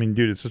 exactly. I mean,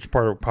 dude, it's such a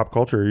part of pop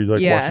culture. You're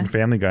watching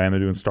Family Guy and they're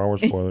doing Star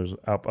Wars spoilers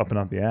up and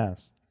out the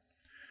ass.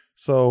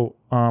 So,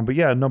 but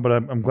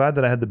I'm glad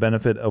that I had the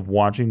benefit of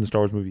watching the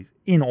Star Wars movies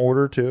in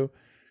order too,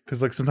 because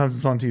sometimes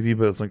it's on TV,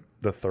 but it's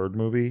the third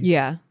movie.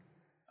 Yeah.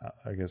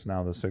 I guess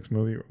now the sixth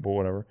movie, but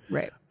whatever.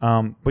 Right.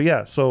 But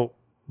yeah, so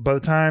by the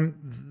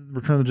time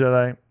Return of the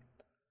Jedi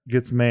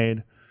gets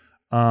made,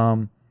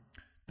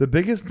 the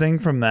biggest thing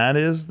from that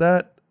is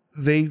that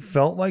they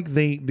felt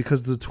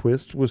because the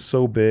twist was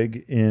so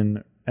big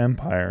in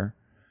Empire,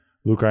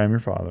 Luke, I am your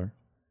father,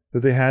 that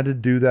they had to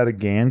do that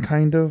again,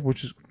 kind of,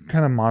 which is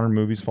kind of modern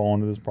movies fall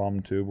into this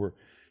problem too, where,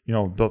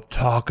 the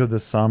talk of the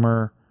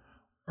summer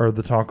or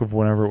the talk of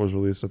whenever it was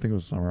released. I think it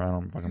was summer. I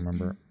don't fucking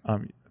remember. I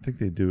think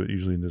they do it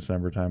usually in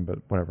December time, but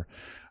whatever.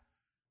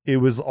 It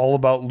was all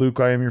about Luke,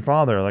 I am your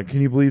father.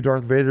 Can you believe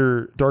Darth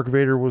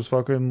Vader was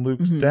fucking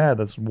Luke's dad?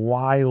 That's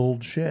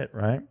wild shit,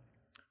 right?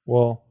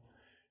 Well,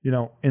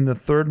 in the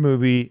third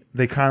movie,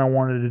 they kind of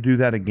wanted to do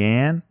that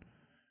again.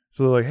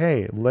 So they're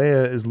hey,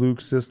 Leia is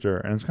Luke's sister.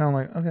 And it's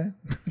kind of okay.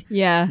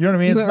 Yeah. You know what I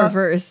mean? It's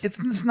reverse.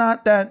 It's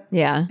not that.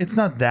 Yeah. It's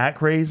not that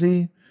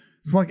crazy.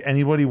 It's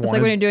anybody wanted.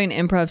 It's when you're doing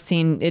an improv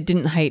scene, it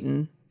didn't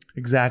heighten.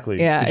 Exactly.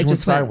 Yeah, it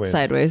just went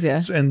sideways.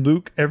 Yeah. And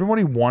Luke,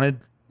 everybody wanted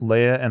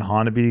Leia and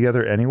Han to be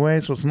together anyway,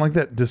 so it's not like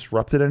that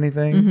disrupted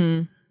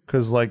anything.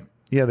 Because like,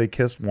 yeah, they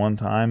kissed one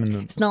time, and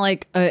it's not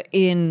like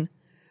in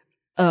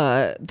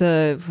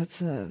the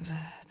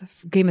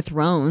Game of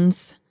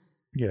Thrones.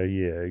 Yeah,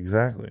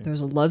 exactly. There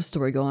was a love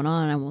story going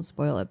on. I won't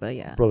spoil it, but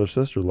yeah.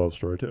 Brother-sister love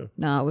story too.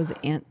 No, it was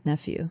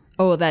aunt-nephew.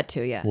 Oh, that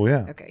too, yeah. Well,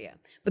 yeah. Okay, yeah.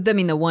 But I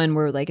mean, the one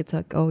where like it's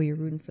like, oh, you're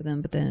rooting for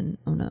them, but then,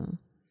 oh no.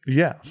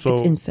 Yeah, so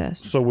it's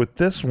incest. So with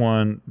this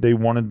one, they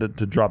wanted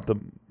to drop the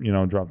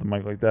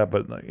mic like that,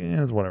 but like,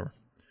 it's whatever.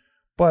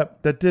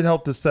 But that did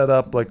help to set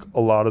up like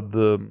a lot of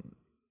the,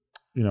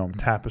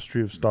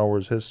 tapestry of Star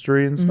Wars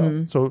history and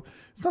stuff. So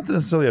it's not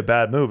necessarily a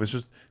bad move. It's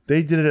just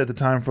they did it at the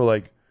time for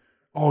like,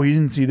 oh, you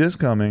didn't see this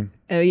coming.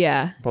 Oh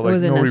yeah, but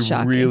like nobody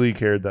really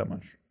cared that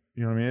much.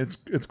 You know what I mean?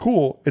 It's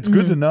cool. It's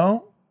good to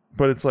know,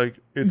 but it's like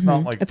it's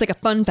not like it's like a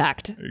fun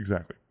fact.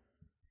 Exactly.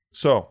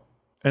 So,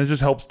 and it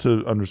just helps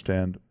to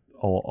understand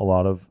a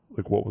lot of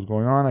like what was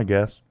going on, I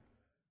guess.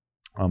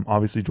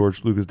 Obviously,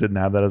 George Lucas didn't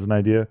have that as an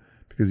idea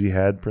because he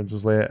had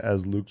Princess Leia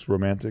as Luke's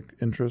romantic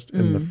interest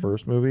in the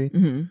first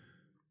movie.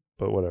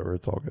 But whatever,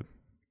 it's all good.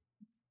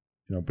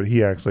 But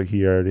he acts like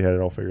he already had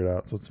it all figured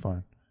out, so it's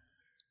fine.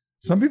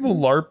 Some people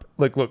LARP.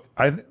 Like, look,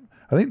 I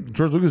think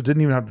George Lucas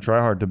didn't even have to try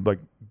hard to like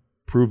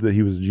prove that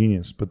he was a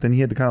genius, but then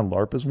he had to kind of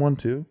LARP as one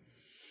too.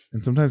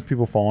 And sometimes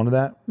people fall into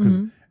that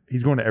because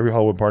he's going to every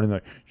Hollywood party and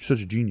they're like, "You're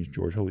such a genius,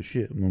 George. Holy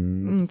shit!"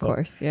 Of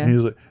course, yeah. And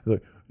he's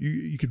like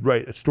you could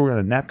write a story on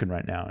a napkin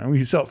right now, and we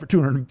could sell it for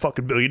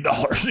 $200 billion.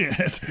 I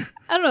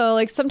don't know,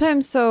 like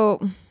sometimes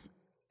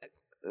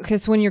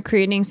because when you're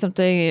creating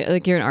something,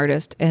 like you're an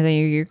artist and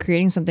then you're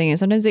creating something and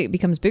sometimes it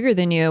becomes bigger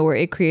than you where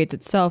it creates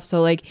itself.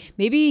 So like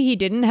maybe he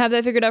didn't have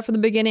that figured out from the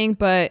beginning,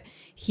 but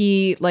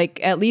he like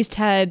at least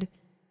had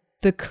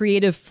the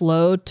creative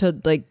flow to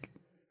like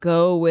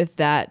go with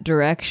that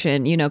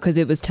direction, because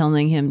it was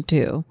telling him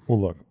to.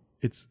 Well, look,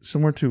 it's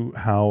similar to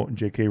how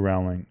J.K.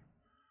 Rowling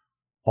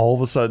all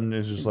of a sudden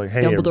is just like,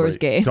 hey, Dumbledore's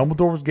gay.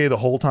 Dumbledore was gay the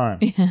whole time.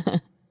 Yeah.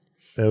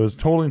 It was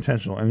totally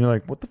intentional. And you're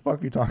like, what the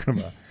fuck are you talking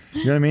about?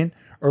 You know what I mean?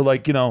 Or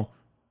like,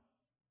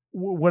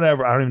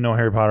 whatever. I don't even know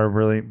Harry Potter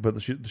really,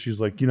 but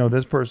she's like,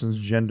 this person's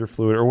gender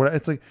fluid or what.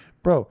 It's like,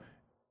 bro,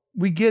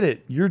 we get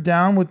it. You're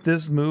down with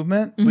this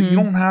movement, but you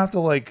don't have to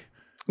like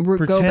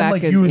pretend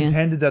like you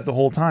intended that the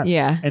whole time.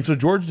 Yeah. And so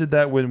George did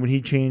that when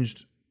he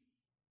changed.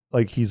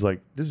 Like he's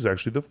like, this is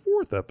actually the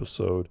 4th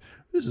episode.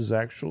 This is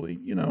actually,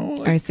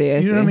 like, I see.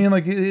 You know what I mean?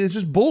 Like it's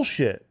just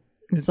bullshit.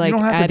 It's like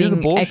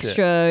adding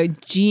extra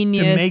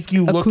genius to make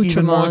you look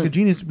even more like a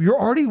genius. You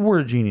already were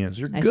a genius.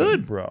 You're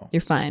good, bro.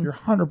 You're fine. You're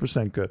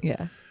 100% good.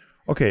 Yeah.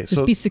 Okay,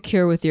 just be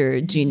secure with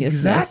your genius.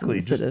 Exactly.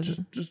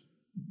 Just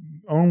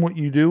own what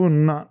you do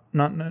and not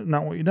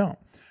what you don't.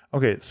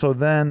 Okay, so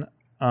then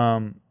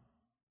third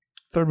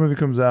movie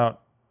comes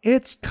out.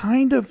 It's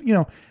kind of,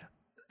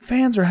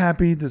 fans are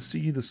happy to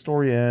see the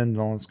story end and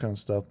all this kind of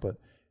stuff, but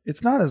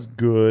it's not as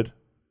good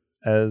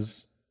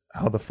as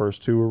how the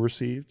first two were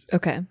received.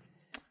 Okay.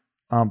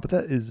 But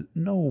that is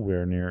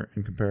nowhere near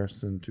in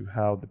comparison to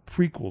how the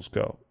prequels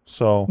go.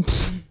 So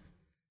the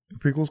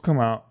prequels come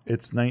out.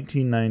 It's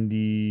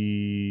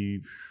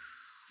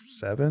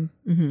 1997.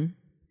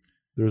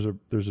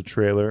 There's a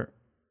trailer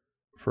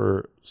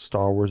for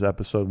Star Wars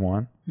Episode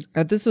 1.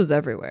 This was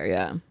everywhere,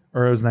 yeah.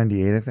 Or it was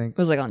 98, I think. It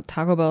was like on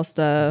Taco Bell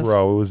stuff.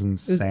 Bro, it was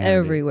insane. It was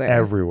everywhere.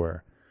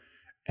 Everywhere.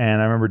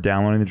 And I remember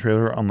downloading the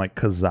trailer on like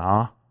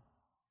Kazaa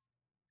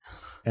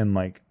and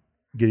like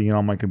getting it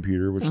on my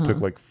computer, which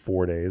took like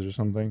 4 days or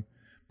something.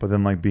 But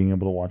then like being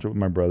able to watch it with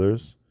my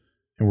brothers,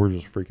 and we're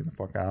just freaking the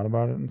fuck out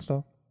about it and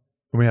stuff.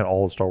 And we had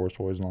all the Star Wars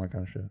toys and all that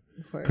kind of shit.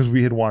 Because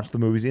we had watched the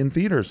movies in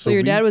theaters. So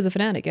your dad was a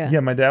fanatic, yeah.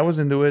 Yeah, my dad was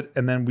into it,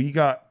 and then we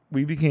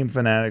became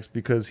fanatics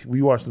because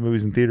we watched the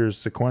movies in theaters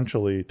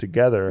sequentially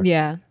together.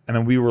 Yeah. And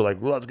then we were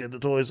like, well, let's get the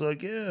toys.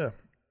 Like, yeah.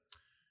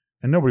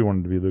 And nobody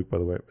wanted to be Luke, by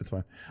the way. It's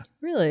fine.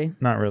 Really?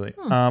 Not really.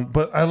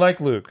 But I like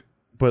Luke.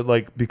 But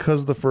like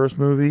because of the first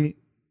movie,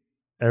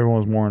 everyone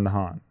was more into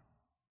Han.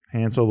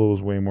 Han Solo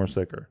was way more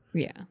sicker.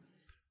 Yeah.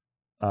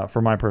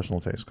 For my personal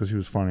taste, because he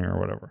was funnier or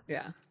whatever.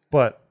 Yeah.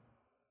 But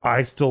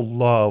I still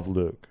love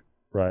Luke,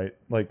 right?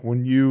 Like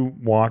when you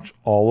watch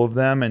all of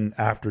them and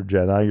after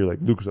Jedi, you're like,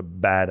 Luke's a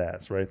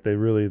badass, right? They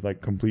really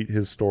like complete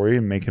his story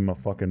and make him a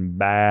fucking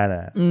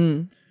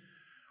badass.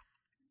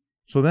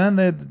 So then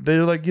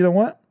they're like, you know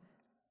what?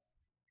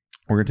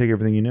 We're going to take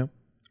everything you knew.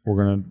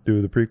 We're going to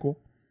do the prequel.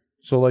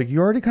 So like you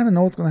already kind of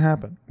know what's going to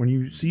happen. When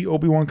you see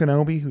Obi-Wan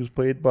Kenobi, who's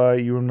played by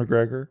Ewan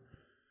McGregor,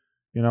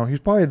 he's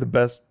probably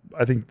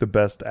the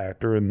best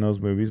actor in those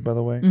movies, by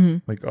the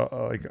way. Like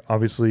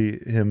obviously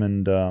him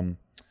and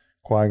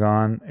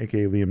Qui-Gon,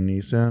 aka Liam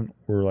Neeson,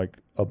 were like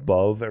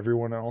above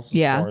everyone else as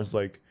far as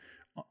like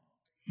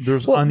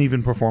there's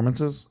uneven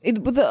performances.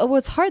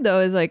 What's hard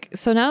though is like,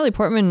 so Natalie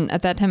Portman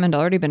at that time had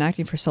already been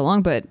acting for so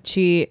long, but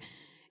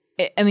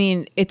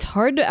it's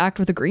hard to act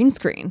with a green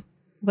screen.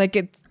 Like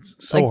it's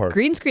so like hard.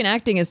 Green screen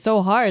acting is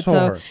so hard.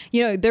 So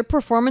hard. Their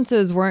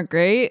performances weren't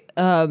great.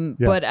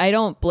 But I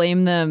don't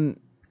blame them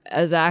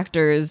as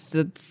actors,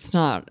 it's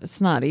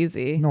not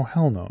easy. No,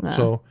 hell no.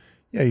 So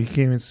yeah, you can't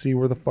even see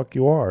where the fuck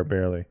you are,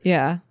 barely.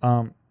 Yeah.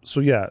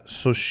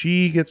 So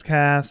she gets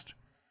cast.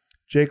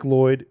 Jake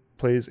Lloyd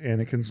plays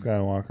Anakin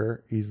Skywalker.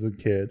 He's the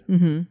kid.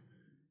 Mm-hmm.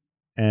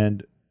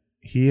 And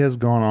he has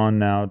gone on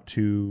now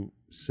to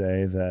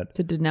say that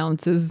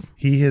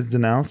he has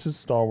denounced his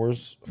Star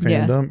Wars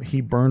fandom. Yeah.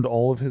 He burned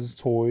all of his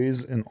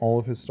toys and all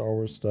of his Star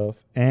Wars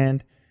stuff.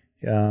 And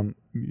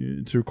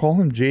to call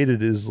him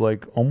jaded is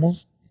like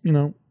almost,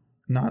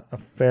 not a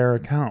fair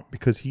account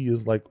because he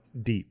is like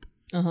deep.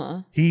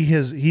 Uh-huh.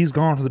 He's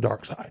gone to the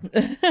dark side.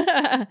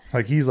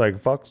 Like he's like,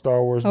 fuck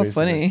Star Wars. How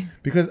basically. Funny.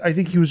 Because I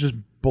think he was just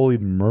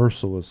bullied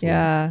mercilessly.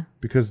 Yeah.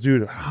 Because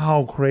dude,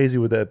 how crazy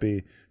would that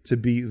be to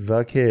be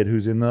the kid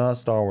who's in the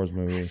Star Wars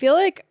movie? I feel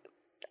like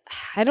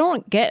I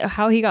don't get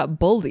how he got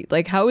bullied.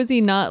 Like, how is he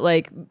not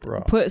like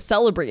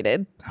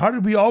celebrated? How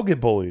did we all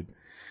get bullied?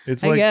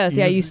 It's I guess,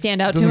 you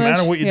stand out too much. Doesn't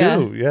matter what you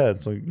do. Yeah,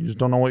 it's like you just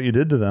don't know what you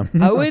did to them.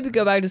 I would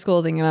go back to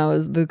school thinking I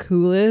was the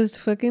coolest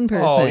fucking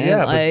person. Oh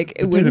yeah, like,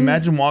 but dude,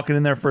 imagine walking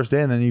in there first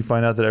day and then you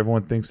find out that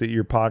everyone thinks that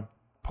your pod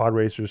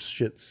racers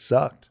shit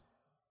sucked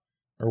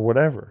or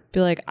whatever. Be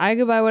like, I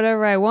could buy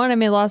whatever I want. I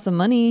made lots of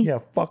money. Yeah,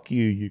 fuck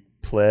you, you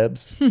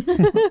plebs. You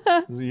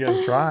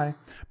gotta try.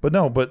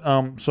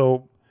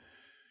 So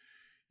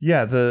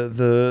yeah,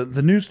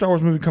 the new Star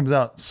Wars movie comes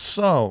out.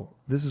 So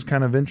this is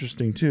kind of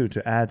interesting too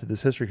to add to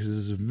this history because this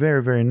is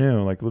very, very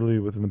new, like literally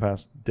within the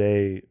past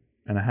day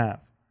and a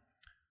half.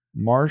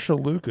 Marsha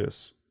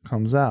Lucas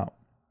comes out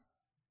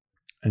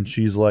and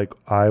she's like,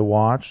 I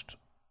watched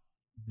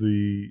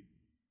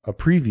a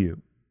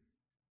preview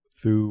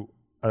through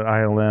an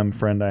ILM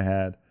friend I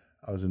had.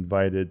 I was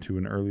invited to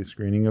an early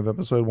screening of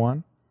episode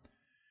 1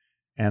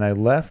 and I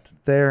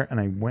left there and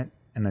I went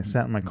and I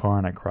sat in my car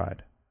and I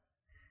cried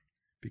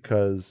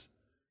because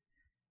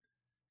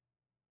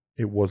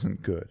it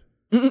wasn't good.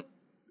 And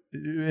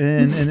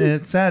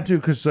it's sad too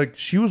because like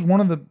she was one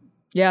of the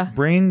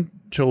brain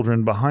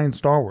children behind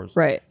Star Wars.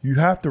 Right. You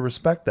have to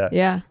respect that.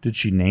 Yeah. Did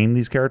she name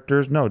these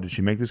characters? No. Did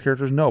she make these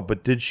characters? No.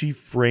 But did she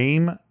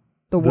frame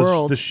the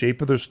world, the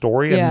shape of their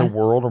story and the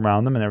world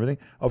around them and everything?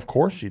 Of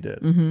course she did.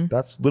 Mm-hmm.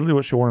 That's literally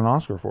what she won an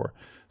Oscar for.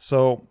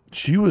 So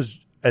she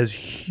was as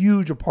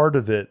huge a part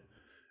of it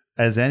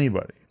as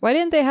anybody. Why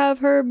didn't they have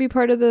her be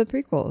part of the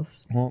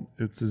prequels? Well,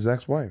 it's his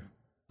ex-wife.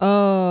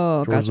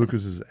 Oh, George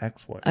Lucas's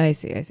ex-wife. I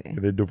see.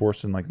 They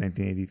divorced in like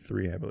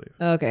 1983, I believe.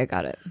 Okay,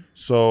 got it.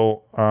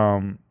 So,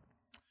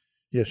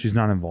 yeah, she's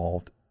not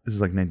involved. This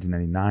is like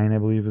 1999, I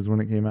believe, is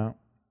when it came out,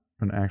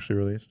 when it actually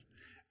released.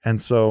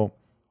 And so,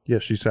 yeah,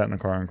 she sat in the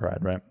car and cried,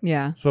 right?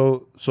 Yeah.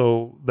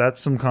 So that's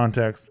some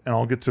context, and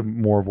I'll get to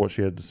more of what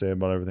she had to say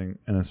about everything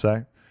in a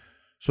sec.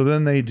 So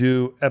then they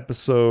do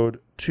episode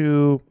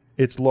 2.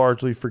 It's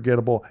largely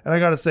forgettable. And I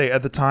got to say,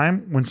 at the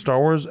time when Star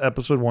Wars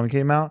episode 1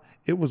 came out,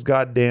 it was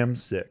goddamn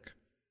sick.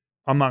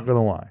 I'm not going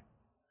to lie.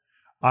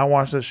 I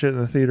watched that shit in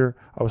the theater.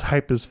 I was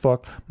hyped as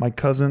fuck. My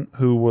cousin,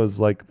 who was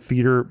like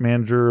theater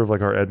manager of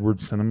like our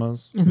Edwards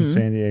Cinemas in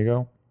San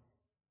Diego,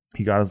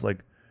 he got us like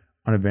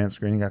an advanced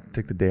screening. I got to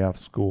take the day off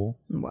school.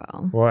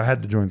 Wow. Well, I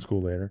had to join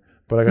school later,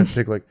 but I got to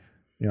take like,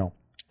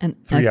 and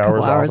 3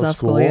 hours off of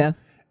school. Yeah.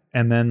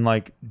 And then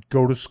like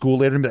go to school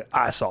later and be like,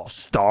 I saw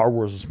Star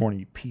Wars this morning,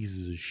 you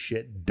pieces of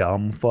shit,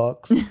 dumb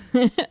fucks.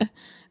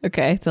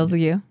 Okay, sounds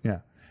like you. Yeah.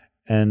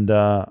 And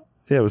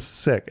it was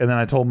sick. And then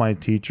I told my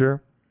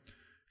teacher,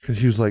 because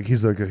he's like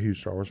a huge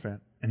Star Wars fan.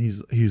 And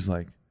he's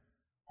like,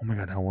 oh my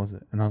God, how was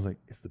it? And I was like,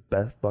 it's the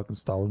best fucking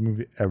Star Wars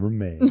movie ever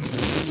made.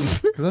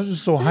 Because I was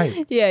just so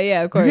hyped.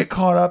 Yeah, of course. You get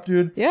caught up,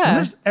 dude. Yeah. And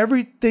there's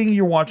everything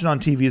you're watching on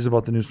TV is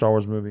about the new Star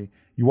Wars movie.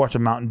 You watch a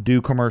Mountain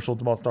Dew commercial,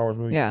 it's about Star Wars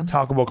movie. Yeah.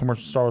 Taco Bell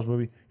commercial, Star Wars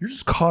movie. You're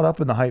just caught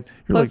up in the hype.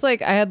 You're Plus,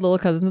 like, I had little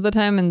cousins at the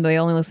time, and they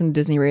only listened to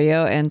Disney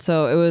radio, and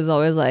so it was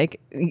always like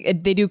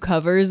they do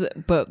covers,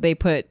 but they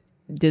put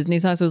Disney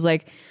songs. So it was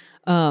like,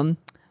 my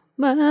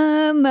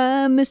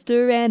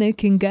Mr.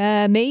 Anakin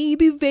guy,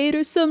 maybe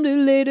Vader someday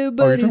later,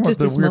 but he's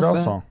just a the Weird Al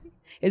small song.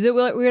 Is it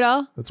Weird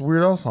Al? That's a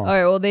Weird Al song. All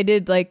right, well, they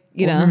did like,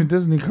 Wasn't even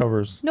Disney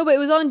covers. No, but it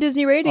was on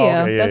Disney radio.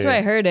 Oh, okay, That's where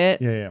I heard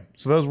it. Yeah.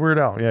 So that was Weird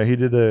Al. Yeah, he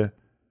did a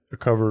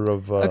cover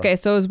of okay,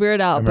 so it was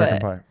Weird Al, American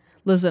but Pie.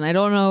 Listen, I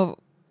don't know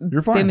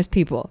You're fine. famous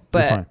people, but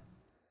You're fine.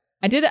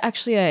 I did a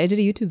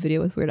YouTube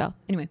video with Weird Al.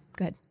 Anyway,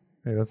 go ahead.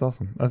 Hey, that's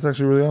awesome. That's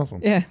actually really awesome.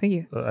 Yeah, thank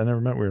you. I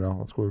never met Weird Al.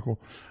 That's really cool.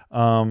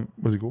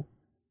 Was he cool?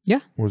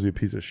 Yeah. Or was he a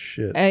piece of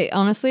shit? I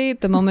honestly,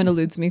 the moment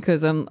eludes me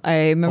because I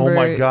remember. Oh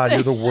my God,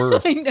 you're the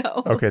worst. I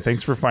know. Okay,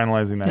 thanks for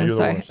finalizing that. I'm You're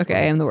sorry. the worst. Okay,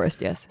 I am the worst.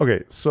 Yes.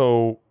 Okay,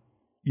 so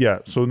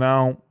yeah, so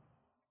now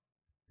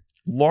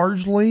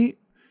largely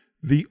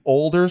the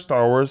older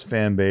Star Wars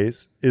fan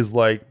base is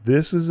like,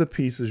 this is a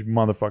piece of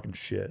motherfucking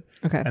shit.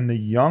 Okay. And the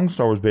young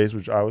Star Wars base,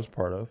 which I was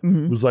part of,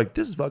 was like,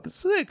 this is fucking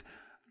sick.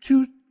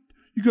 You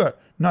got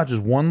not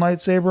just one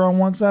lightsaber on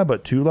one side,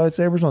 but 2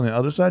 lightsabers on the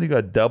other side. You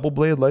got double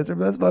blade lightsaber.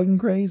 That's fucking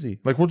crazy.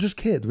 Like, we're just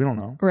kids. We don't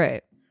know.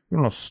 Right. We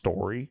don't know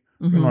story.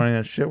 We don't know any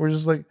of that shit. We're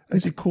just like, I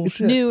see cool It's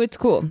shit. new. It's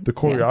cool. The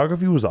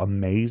choreography was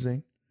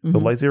amazing. The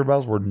lightsaber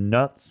battles were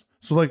nuts.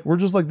 So like we're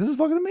just like, this is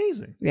fucking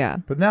amazing. Yeah.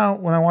 But now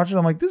when I watch it,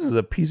 I'm like, this is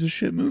a piece of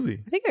shit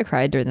movie. I think I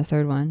cried during the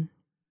third one.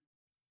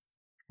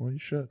 Well, you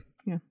should.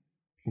 Yeah.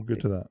 We'll get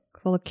to that.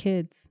 Because all the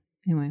kids.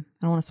 Anyway, I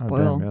don't want to Oh,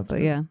 spoil, damn, yeah, that's but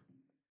good. yeah.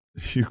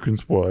 You can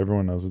spoil.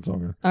 Everyone knows it's all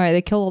good. All right,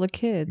 they killed all the They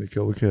kids.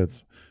 kill the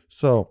kids.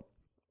 So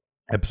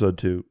episode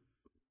 2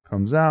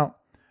 comes out,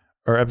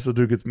 or episode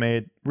 2 gets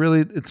made.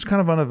 Really, it's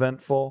kind of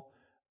uneventful.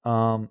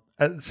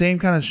 Same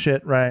kind of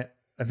shit, right?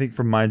 I think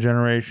from my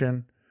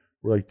generation,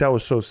 we're like, that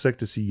was so sick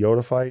to see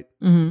Yoda fight.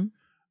 Mm-hmm.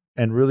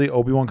 And really,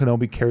 Obi-Wan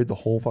Kenobi carried the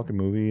whole fucking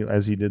movie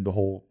as he did the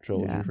whole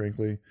trilogy, Yeah.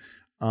 frankly.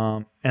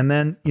 And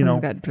then, you know, He's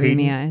got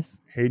dreamy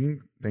eyes.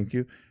 Hayden, thank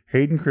you.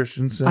 Hayden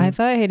Christensen. I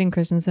thought Hayden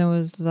Christensen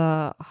was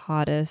the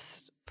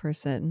hottest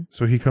person.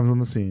 So he comes on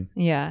the scene.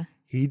 Yeah.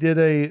 He did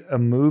a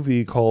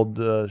movie called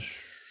Is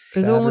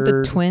it the one with the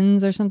Shattered-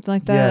 twins or something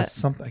like that? Yes,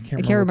 something. I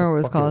can't remember what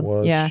it's the fuck called. It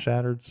was. Yeah.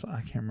 Shattered.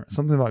 I can't remember.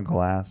 Something about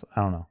glass.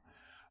 I don't know.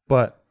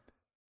 But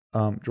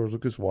George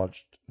Lucas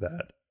watched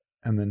that,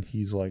 and then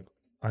he's like,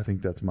 I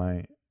think that's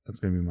gonna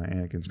be my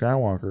Anakin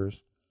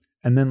Skywalker's.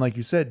 And then, like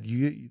you said,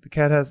 the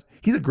cat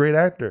he's a great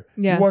actor.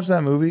 Yeah. You watch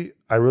that movie.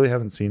 I really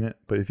haven't seen it,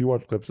 but if you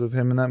watch clips of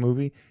him in that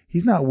movie,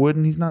 he's not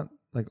wooden. He's not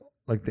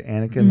like the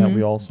Anakin that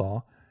we all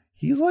saw.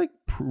 He's like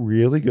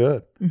really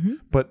good. Mm-hmm.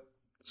 But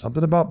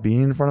something about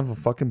being in front of a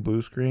fucking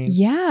blue screen.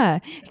 Yeah,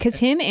 because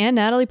him and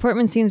Natalie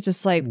Portman scenes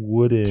just like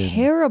Wooden.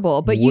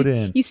 terrible. But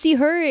Wooden. you see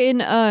her in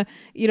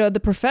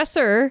the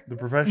professor. The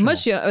Professional.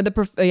 Much younger, the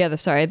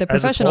As a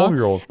professional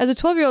 12-year-old. As a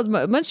 12-year-old,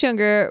 much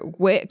younger,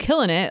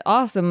 killing it,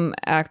 awesome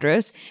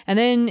actress. And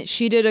then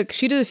she did a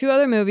few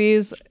other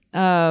movies,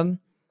 and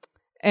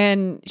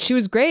she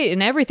was great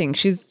in everything.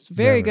 She's a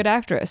very good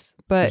actress.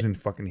 She But was in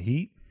fucking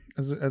Heat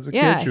as a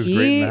Yeah, kid. She was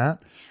great in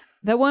that.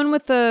 that one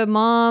with the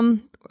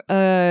mom,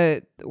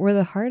 where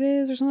the heart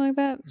is, or something like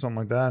that, Something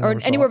like that. or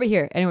Anywhere But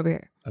Here. Anywhere But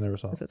Here. I never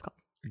saw That's it. what it's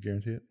called. I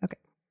guarantee it. Okay.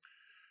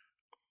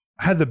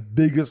 I had the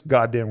biggest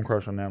goddamn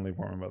crush on Natalie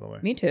Portman, by the way.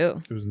 Me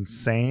too. It was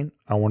insane.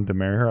 I wanted to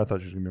marry her. I thought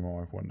she was going to be my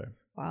wife one day.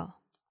 Wow.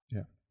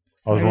 Yeah.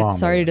 Sorry, I was wrong.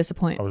 sorry by to the way.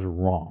 disappoint. I was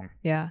wrong.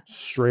 Yeah.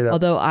 Straight up.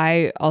 Although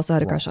I also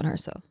had a crush on her,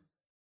 so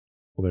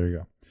Well, there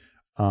you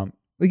go.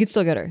 we could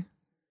still get her.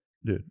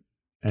 Dude.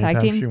 Tag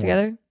anytime team she wants.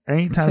 together?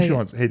 Anytime Okay. she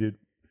wants. Hey, dude.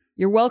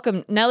 You're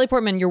welcome. Natalie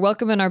Portman, you're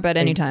welcome in our bed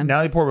anytime.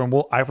 Natalie Portman,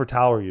 we'll Eiffel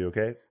Tower you,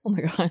 okay? Oh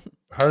my God.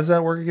 How does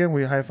that work again?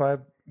 We high five?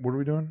 What are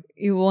we doing?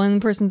 One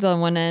person's on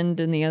one end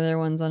and the other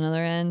one's on the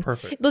other end.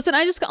 Perfect. Listen,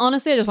 I just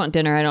want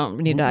dinner. I don't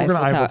need We're Eiffel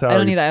gonna Eiffel Tower. Tower I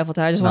don't you. need Eiffel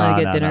Tower. I just want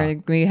to get No, dinner.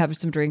 no. We have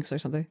some drinks or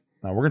something.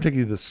 Now, we're going to take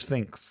you to the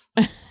Sphinx.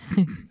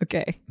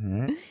 Okay. All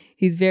right?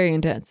 He's very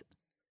intense.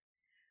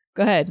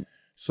 Go ahead.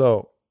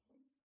 So,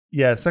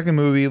 yeah, second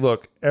movie.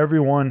 Look,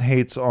 everyone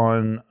hates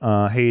on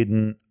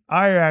Hayden.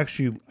 I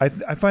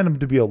find him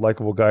to be a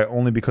likable guy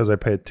only because I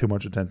pay too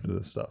much attention to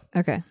this stuff.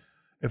 Okay.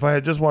 If I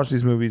had just watched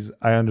these movies,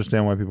 I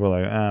understand why people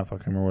are like,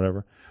 fuck him or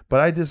whatever. But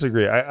I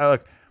disagree. I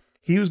like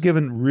he was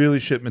given really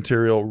shit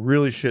material,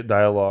 really shit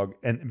dialogue,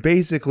 and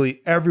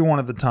basically everyone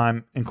at the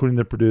time, including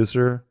the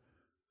producer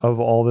of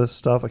all this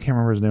stuff, I can't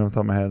remember his name off the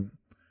top of my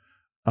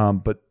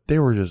head, but they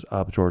were just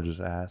up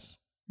George's ass.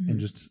 And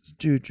just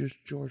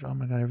George, oh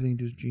my God, everything you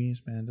do is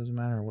genius, man. It doesn't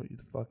matter what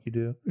the fuck you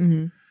do.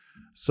 Mm-hmm.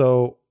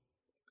 So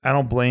I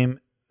don't blame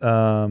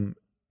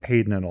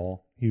Hayden at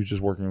all. He was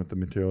just working with the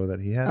material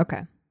that he had.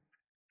 Okay.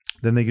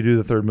 Then they could do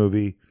the third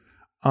movie.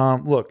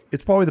 Look,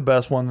 it's probably the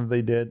best one that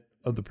they did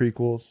of the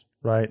prequels,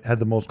 right? Had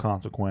the most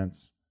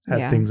consequence.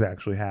 Had things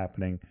actually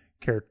happening.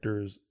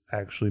 Characters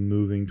actually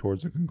moving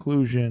towards a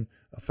conclusion,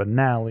 a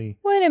finale.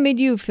 Well, and it made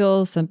you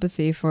feel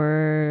sympathy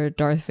for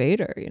Darth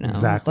Vader, you know?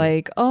 Exactly.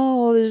 Like,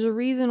 oh, there's a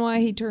reason why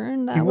he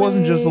turned that way. He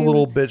wasn't just a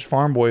little bitch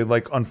farm boy.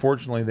 Like,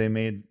 unfortunately, they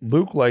made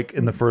Luke like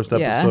in the first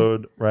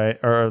episode, right?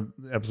 Or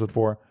episode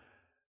 4.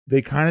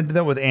 They kind of did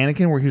that with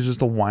Anakin, where he was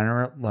just a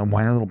whiner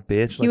little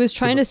bitch. He was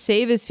trying to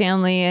save his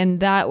family, and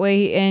that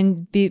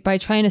way, by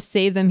trying to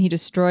save them, he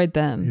destroyed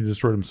them. He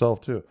destroyed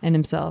himself too. And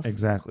himself.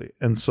 Exactly.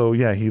 And so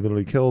yeah, he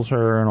literally kills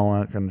her and all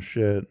that kind of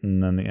shit.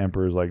 And then the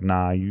Emperor's like,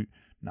 nah,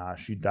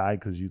 she died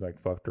because you like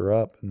fucked her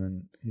up. And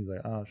then he's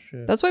like, oh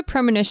shit. That's why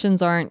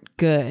premonitions aren't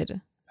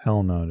good.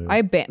 Hell no, dude.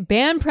 I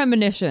ban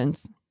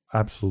premonitions.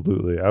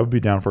 Absolutely. I would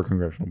be down for a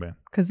congressional ban.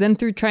 Because then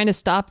through trying to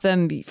stop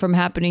them from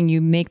happening, you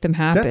make them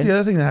happen. That's the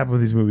other thing that happened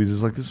with these movies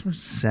is like there's so much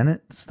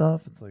Senate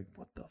stuff. It's like,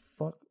 what the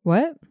fuck?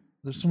 What?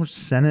 There's so much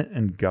Senate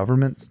and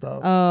government stuff.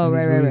 Oh, in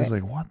these right. movies. It's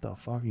like, what the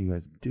fuck are you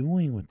guys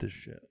doing with this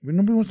shit? I mean,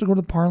 nobody wants to go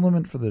to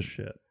Parliament for this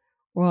shit.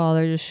 Well,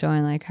 they're just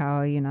showing like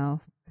how,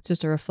 it's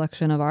just a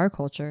reflection of our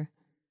culture.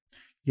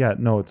 Yeah,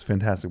 no, it's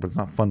fantastic, but it's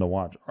not fun to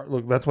watch.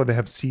 Look, that's why they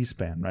have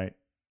C-SPAN, right?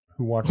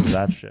 Who watches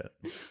that shit?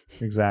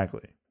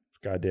 Exactly. It's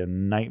a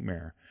goddamn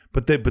nightmare.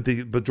 But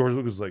George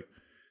Lucas was like,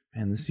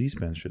 man, the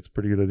C-SPAN shit's a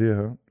pretty good idea,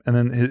 huh? And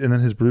then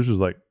his producer's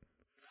like,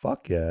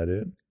 fuck yeah,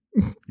 dude.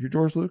 You're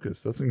George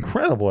Lucas. That's an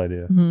incredible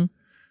idea. Mm-hmm.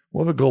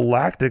 We'll have a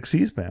galactic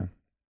C-SPAN.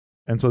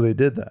 And so they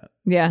did that.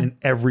 Yeah. In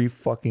every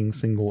fucking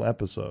single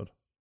episode.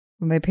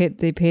 They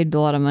paid a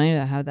lot of money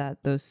to have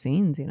those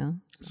scenes,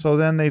 So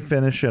then they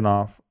finish it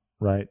off,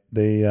 right?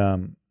 They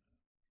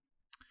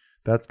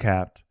that's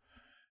capped.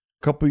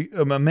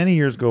 many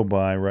years go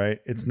by, right?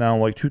 It's now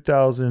like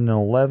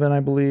 2011, I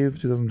believe,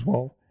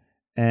 2012,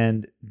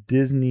 and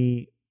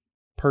Disney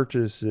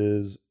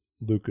purchases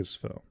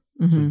Lucasfilm.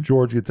 So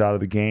George gets out of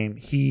the game.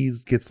 He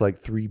gets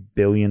like $3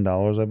 billion,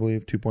 I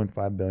believe,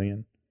 $2.5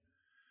 billion.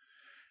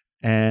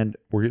 And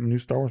we're getting new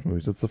Star Wars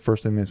movies. That's the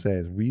first thing they say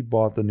is we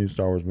bought the new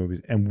Star Wars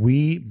movies, and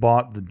we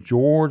bought the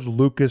George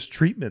Lucas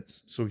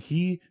treatments. So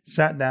he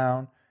sat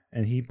down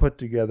and he put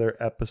together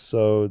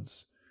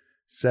episodes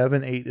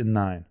 7, 8, and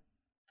 9.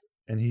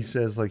 And he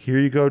says, like, here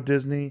you go,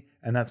 Disney.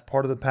 And that's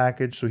part of the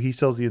package. So he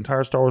sells the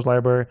entire Star Wars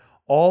library,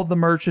 all the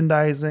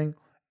merchandising,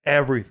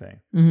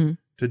 everything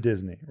to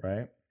Disney,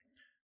 right?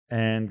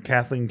 And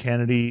Kathleen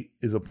Kennedy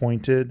is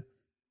appointed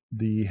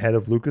the head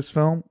of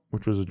Lucasfilm,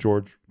 which was a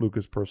George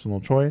Lucas personal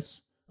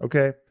choice.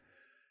 Okay.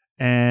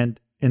 And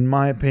in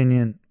my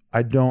opinion,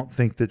 I don't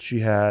think that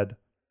she had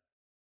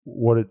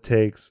what it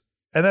takes.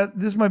 And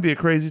this might be a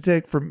crazy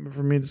take for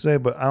me to say,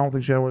 but I don't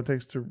think she had what it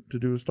takes to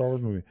do a Star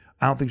Wars movie.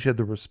 I don't think she had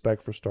the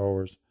respect for Star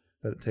Wars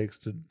that it takes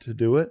to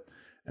do it.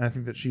 And I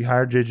think that she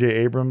hired J.J.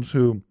 Abrams,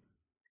 who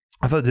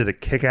I thought did a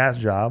kick-ass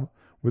job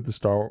with the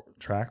Star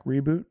Trek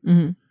reboot.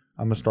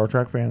 I'm a Star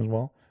Trek fan as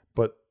well.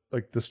 But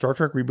like the Star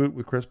Trek reboot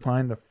with Chris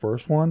Pine, the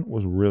first one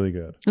was really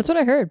good. That's what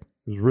I heard.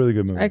 It was a really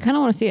good movie. I kind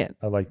of want to see it.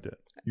 I liked it.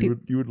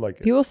 You would like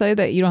it. People say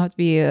that you don't have to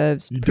be a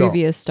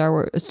previous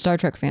Star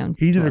Trek fan.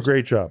 He did a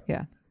great job.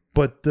 Yeah.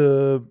 But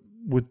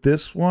with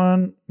this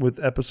one,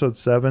 with episode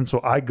 7,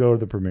 so I go to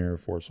the premiere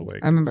of Force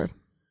Awakens. I remember.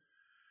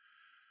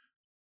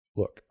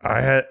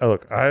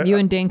 You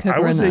and Dane Cook I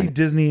were was in a that.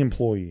 Disney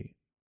employee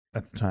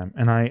at the time,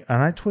 and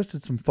I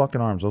twisted some fucking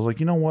arms. I was like,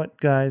 you know what,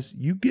 guys,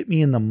 you get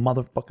me in the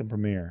motherfucking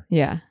premiere.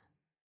 Yeah.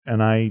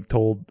 And I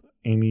told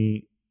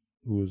Amy,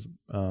 who was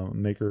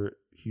Maker,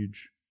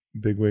 huge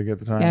bigwig at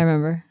the time. Yeah, I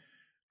remember.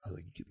 I was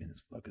like, you get me in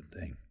this fucking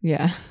thing.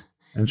 Yeah.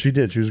 And she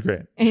did. She was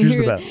great. And She was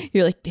the best.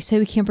 You're like, they say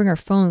we can't bring our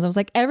phones. I was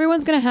like,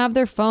 everyone's going to have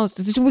their phones.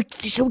 We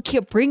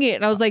can't bring it.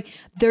 And I was like,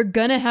 they're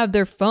going to have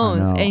their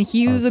phones. I know. And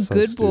he was a so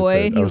good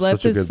boy. stupid. And he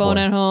left his phone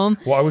at home.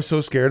 Well, I was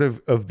so scared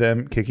of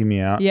them kicking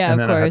me out. Yeah,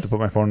 and of then I had course. to put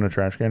my phone in a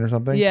trash can or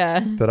something.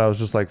 Yeah. That I was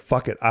just like,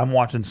 fuck it. I'm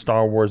watching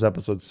Star Wars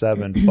Episode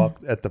 7 fuck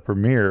at the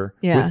premiere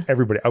with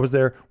everybody. I was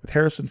there with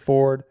Harrison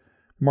Ford,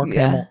 Mark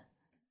Hamill,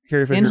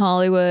 Carrie Fisher. In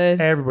Hollywood.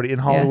 Everybody in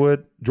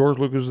Hollywood. George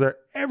Lucas was there.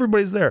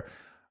 Everybody's there.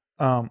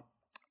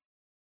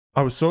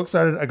 I was so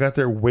excited. I got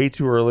there way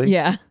too early.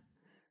 Yeah.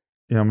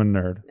 Yeah, I'm a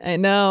nerd. I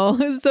know.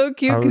 It's so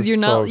cute because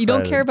you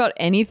don't care about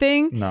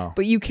anything. No.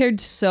 But you cared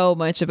so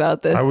much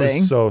about this I thing.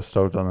 was so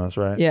stoked on this,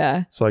 right?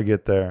 Yeah. So I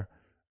get there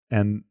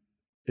and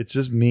it's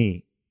just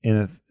me in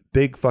a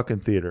big fucking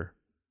theater.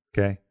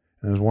 Okay.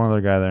 And there's one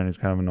other guy there and he's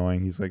kind of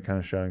annoying. He's like kind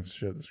of shouting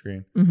shit at the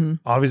screen.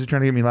 Obviously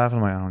trying to get me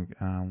laughing. I'm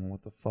like,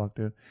 what the fuck,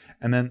 dude?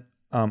 And then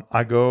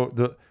I go,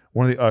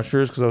 one of the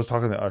ushers, because I was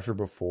talking to the usher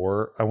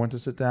before I went to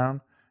sit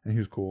down and he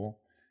was cool.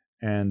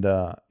 And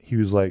he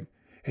was like,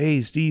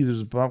 hey, Steve,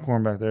 there's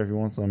popcorn back there if you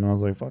want some. And I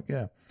was like, fuck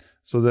yeah.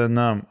 So then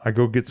I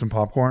go get some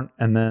popcorn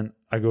and then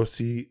I go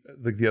see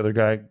the other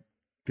guy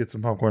get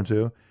some popcorn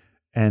too.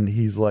 And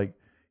he's like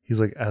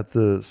at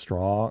the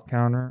straw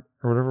counter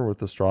or whatever with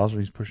the straws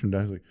when he's pushing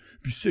down. He's like,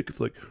 be sick if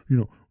like,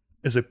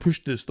 as I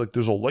push this, like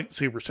there's a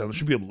lightsaber sound. There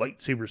should be a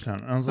lightsaber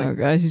sound. And I was like, oh,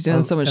 guys, he's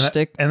doing so much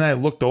shtick. And then I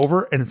looked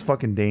over and it's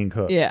fucking Dane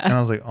Cook. Yeah. And I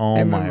was like,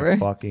 oh my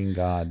fucking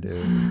God,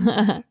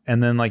 dude.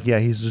 And then like, yeah,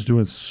 he's just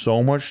doing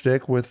so much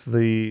shtick with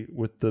the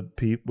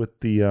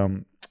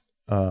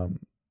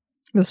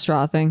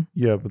straw thing.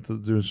 Yeah,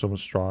 but doing so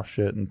much straw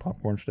shit and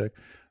popcorn shtick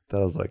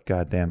that I was like,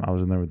 God damn, I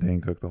was in there with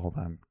Dane Cook the whole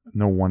time.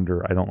 No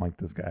wonder I don't like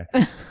this guy.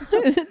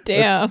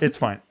 Damn. It's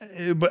fine.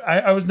 But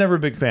I was never a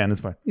big fan.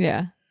 It's fine.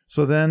 Yeah.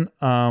 So then,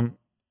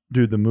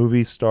 dude, the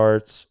movie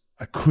starts.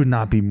 I could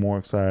not be more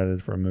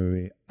excited for a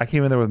movie. I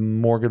came in there with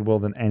more goodwill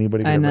than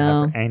anybody could ever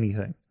have for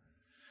anything.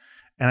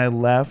 And I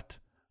left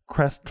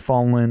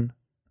crestfallen.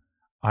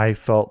 I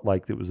felt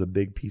like it was a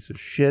big piece of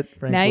shit,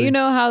 frankly. Now you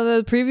know how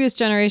the previous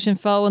generation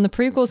felt when the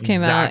prequels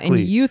came out and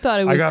you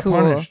thought it was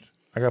cool.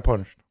 I got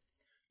punished.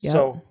 Yep.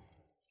 So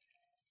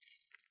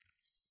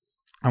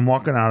I'm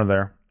walking out of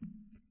there.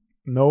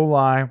 No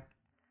lie.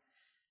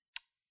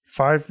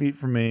 5 feet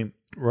from me,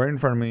 right in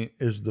front of me,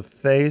 is the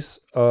face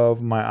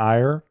of my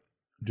ire,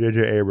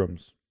 J.J.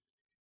 Abrams.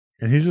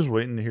 And he's just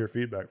waiting to hear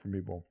feedback from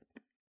people.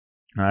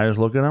 And I just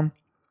look at him,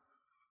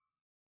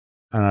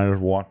 and I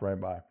just walked right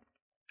by.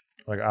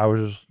 Like, I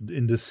was just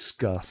in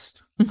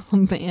disgust.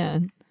 Oh,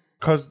 man.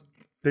 Because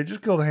they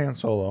just killed Han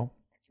Solo,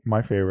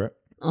 my favorite.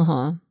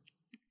 Uh-huh.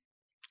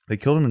 They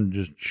killed him and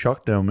just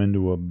chucked him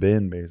into a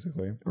bin,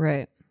 basically.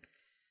 Right.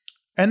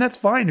 And that's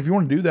fine. If you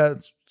want to do that,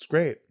 it's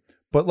great.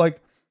 But,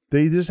 like,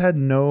 they just had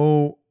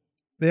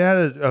they had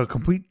a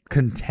complete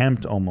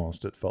contempt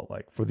almost, it felt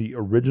like, for the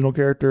original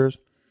characters.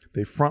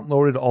 They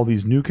front-loaded all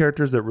these new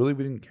characters that really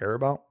we didn't care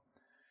about.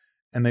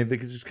 And they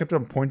just kept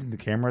on pointing the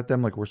camera at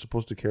them like we're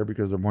supposed to care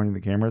because they're pointing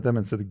the camera at them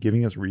instead of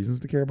giving us reasons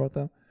to care about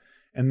them.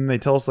 And then they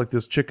tell us like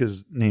this chick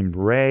is named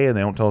Rey and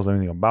they don't tell us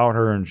anything about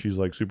her and she's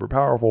like super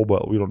powerful,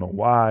 but we don't know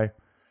why.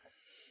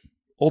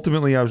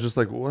 ultimately, I was just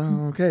like,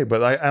 well, okay,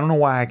 but I don't know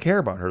why I care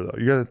about her though.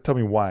 You got to tell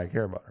me why I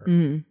care about her.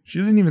 She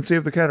didn't even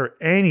save the cat or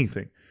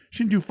anything.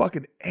 She didn't do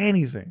fucking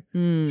anything.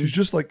 She's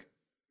just like,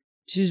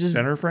 she's just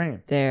center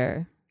frame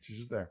there. She's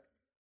just there.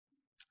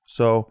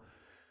 So,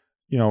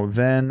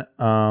 then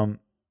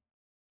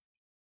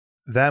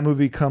that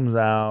movie comes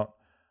out.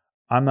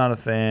 I'm not a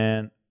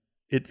fan.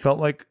 It felt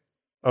like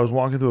I was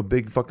walking through a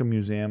big fucking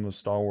museum of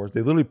Star Wars.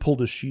 They literally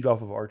pulled a sheet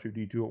off of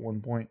R2-D2 at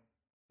one point.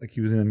 Like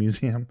he was in a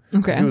museum.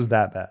 Okay. It was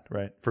that bad,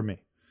 right? For me.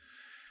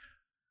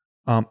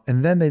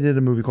 And then they did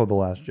a movie called The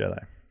Last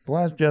Jedi. The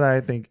Last Jedi,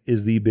 I think,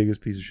 is the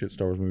biggest piece of shit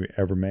Star Wars movie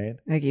ever made.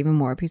 Like even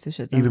more piece of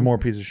shit. Even more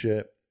piece of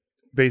shit.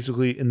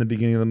 Basically, in the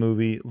beginning of the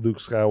movie, Luke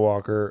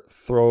Skywalker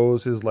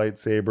throws his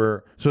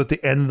lightsaber. So at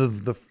the end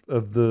of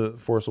the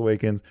Force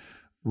Awakens,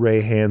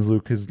 Rey hands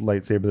Luke his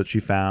lightsaber that she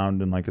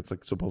found, and like it's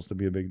like supposed to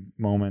be a big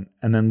moment.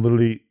 And then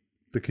literally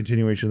the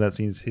continuation of that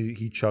scene is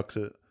he chucks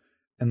it.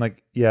 And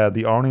like, yeah,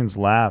 the audience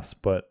laughs,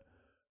 but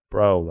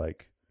bro,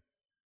 like,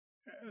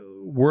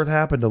 word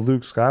happened to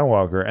Luke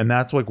Skywalker, and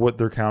that's like what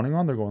they're counting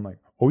on. They're going like,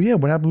 oh yeah,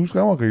 what happened to Luke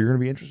Skywalker? You're gonna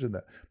be interested in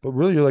that. But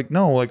really, you're like,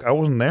 no, like I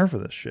wasn't there for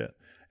this shit.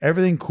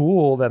 Everything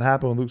cool that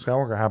happened with Luke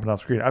Skywalker happened off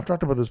screen. I've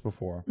talked about this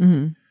before,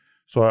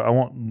 so I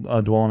won't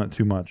dwell on it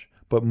too much.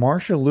 But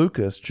Marcia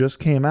Lucas just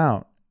came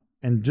out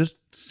and just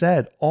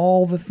said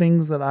all the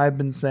things that I've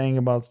been saying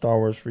about Star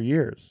Wars for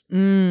years.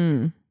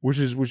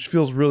 Which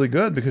feels really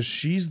good because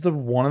she's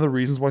one of the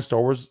reasons why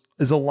Star Wars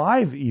is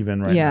alive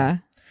even right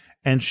now.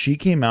 And she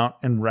came out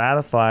and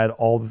ratified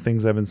all the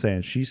things I've been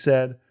saying. She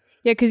said,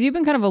 yeah, because you've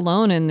been kind of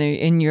alone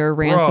in your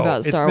rants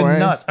about Star Wars.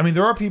 Nuts. I mean,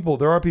 there are people,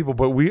 but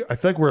I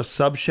feel like we're a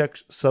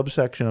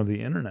subsection of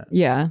the internet.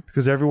 Yeah.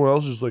 Because everyone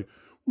else is like,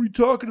 what are you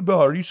talking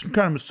about? Are you some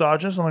kind of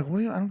misogynist? I'm like,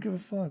 I don't give a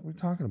fuck. What are you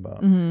talking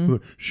about?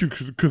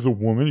 Because a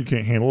woman, you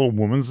can't handle a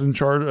woman's in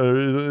charge,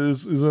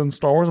 is in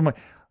Star Wars. I'm like,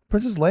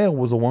 Princess Leia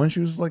was a woman.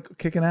 She was like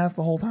kicking ass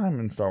the whole time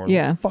in Star Wars.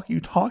 Yeah. What the fuck are you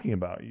talking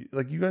about?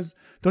 You guys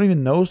don't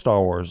even know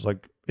Star Wars.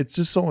 Like, it's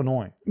just so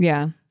annoying.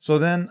 Yeah. So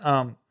then,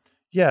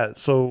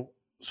 so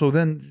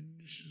then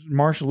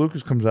Marcia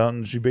Lucas comes out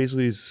and she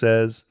basically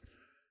says,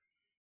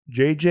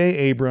 J.J.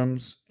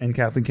 Abrams and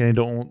Kathleen Kennedy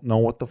don't know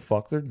what the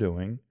fuck they're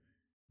doing.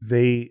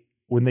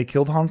 When they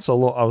killed Han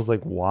Solo, I was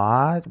like,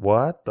 what?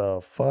 What the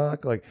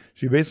fuck? Like,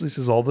 she basically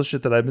says all the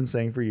shit that I've been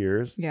saying for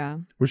years. Yeah.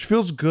 Which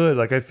feels good.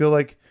 Like, I feel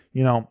like,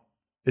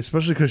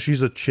 especially because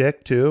she's a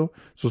chick too.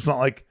 So it's not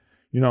like,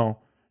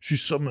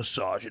 she's some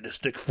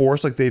misogynistic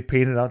force like they've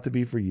painted out to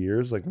be for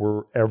years. Like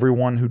where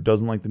everyone who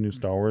doesn't like the new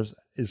Star Wars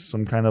is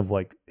some kind of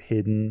like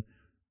hidden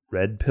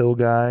red pill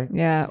guy.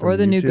 Yeah. Or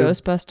the new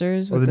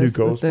Ghostbusters. Or the new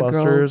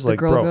Ghostbusters. The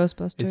girl bro,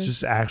 Ghostbusters. it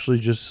just actually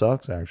just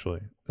sucks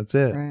actually. That's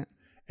it. Right.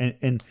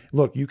 And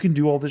look, you can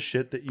do all this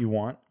shit that you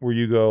want where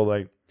you go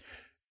like,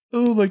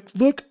 oh, like,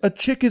 look, a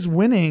chick is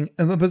winning.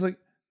 And it's like,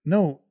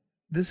 no,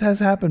 this has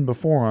happened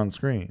before on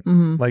screen.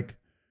 Like,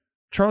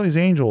 Charlie's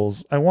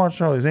Angels, I watched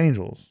Charlie's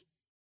Angels,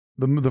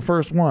 the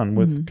first one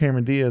with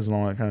Cameron Diaz and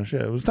all that kind of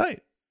shit. It was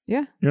tight.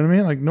 Yeah. You know what I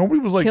mean? Like nobody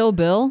was like Kill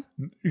Bill.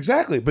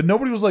 Exactly. But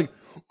nobody was like,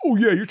 oh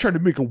yeah, you're trying to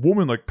make a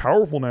woman like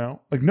powerful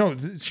now. Like no,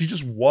 she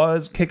just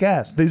was kick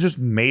ass. They just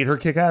made her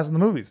kick ass in the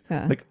movies.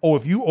 Yeah. Like, oh,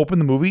 if you open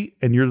the movie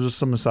and you're just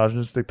some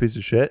misogynistic piece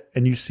of shit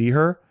and you see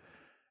her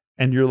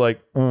and you're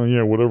like, oh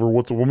yeah, whatever,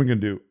 what's a woman gonna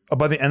do?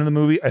 By the end of the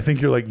movie, I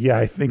think you're like, yeah,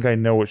 I think I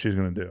know what she's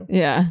gonna do.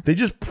 Yeah. They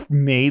just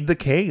made the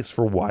case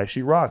for why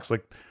she rocks.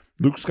 Like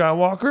Luke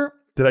Skywalker,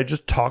 did I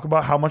just talk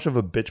about how much of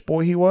a bitch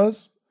boy he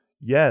was?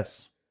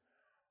 Yes.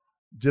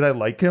 Did I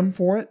like him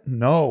for it?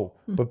 No.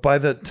 But by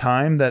the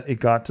time that it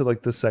got to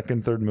like the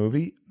second, third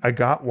movie, I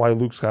got why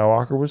Luke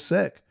Skywalker was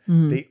sick.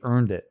 They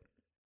earned it.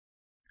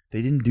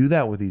 They didn't do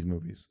that with these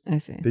movies. I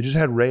see. They just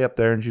had Rey up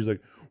there and she's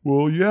like,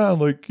 well, yeah,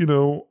 like,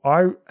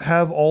 I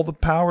have all the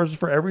powers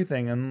for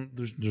everything and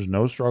there's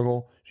no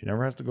struggle. She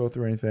never has to go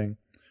through anything.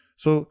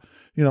 So,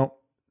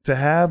 to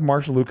have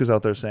Marcia Lucas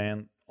out there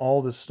saying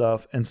all this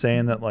stuff and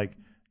saying that like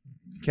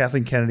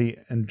Kathleen Kennedy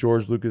and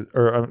George Lucas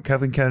or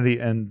Kathleen Kennedy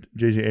and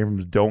J.J.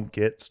 Abrams don't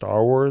get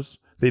Star Wars.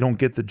 They don't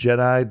get the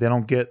Jedi. They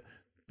don't get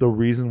the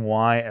reason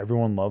why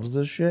everyone loves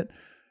this shit.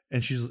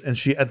 And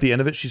she at the end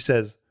of it, she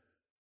says,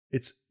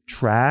 it's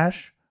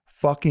trash.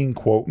 Fucking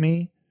quote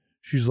me.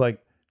 She's like,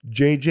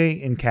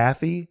 JJ and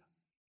Kathy,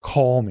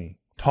 call me.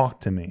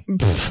 Talk to me.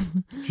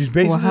 She's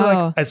basically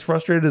like as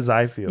frustrated as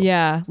I feel.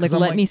 Yeah. Like,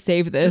 let me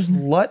save this. Just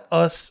let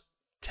us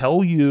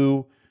tell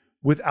you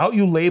without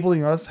you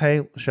labeling us.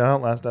 Hey, shout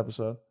out last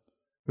episode.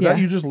 Without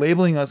you just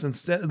labeling us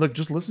instead, like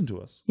just listen to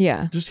us.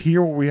 Yeah. Just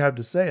hear what we have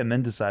to say and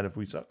then decide if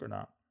we suck or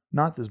not.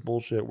 Not this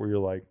bullshit where you're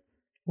like,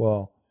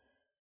 well,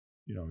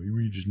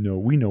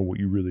 we know what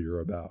you really are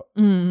about.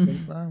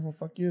 Well,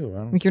 fuck you.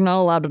 Like you're not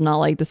allowed to not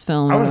like this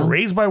film. I was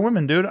raised by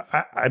women, dude.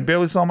 I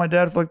barely saw my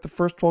dad for like the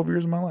first 12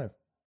 years of my life.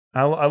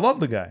 I love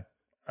the guy.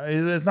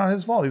 It's not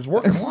his fault. He was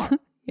working a lot.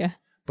 Yeah.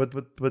 But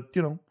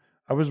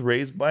I was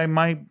raised by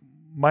my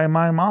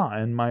mom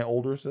and my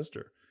older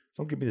sister.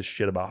 Don't give me this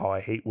shit about how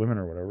I hate women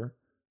or whatever.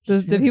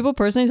 Did people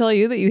personally tell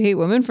you that you hate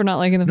women for not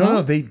liking the film?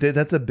 No, they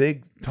that's a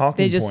big talking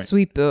They just point.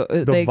 sweep,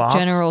 like Vox,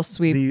 general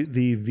sweep.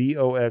 The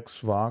VOX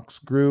Vox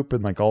group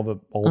and like all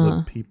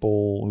the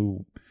people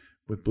who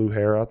with blue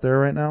hair out there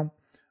right now.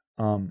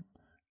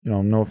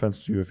 No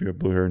offense to you if you have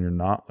blue hair and you're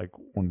not like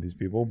one of these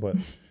people, but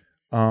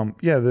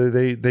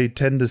they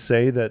tend to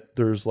say that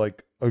there's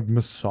like a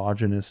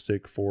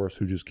misogynistic force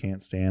who just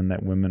can't stand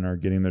that women are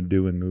getting their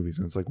due in movies,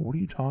 and it's like, what are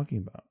you talking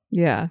about?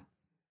 Yeah,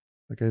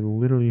 like I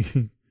literally.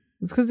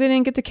 It's because they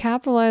didn't get to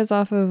capitalize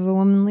off of a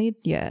woman lead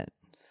yet.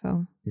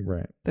 So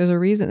right, there's a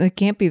reason. It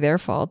can't be their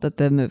fault that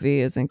the movie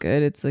isn't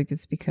good.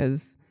 It's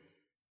because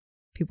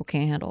people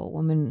can't handle a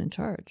woman in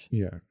charge.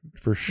 Yeah,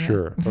 for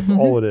sure. That's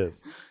all it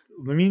is.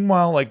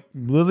 Meanwhile, like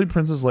literally,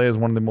 Princess Leia is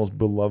one of the most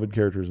beloved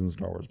characters in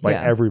Star Wars by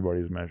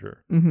everybody's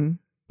measure. Mm-hmm.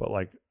 But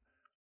like,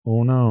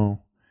 oh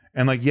no,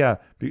 and like, yeah,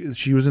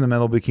 she was in a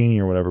metal bikini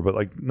or whatever. But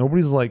like,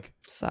 nobody's like,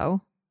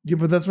 so yeah,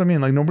 but that's what I mean.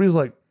 Like, nobody's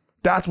like,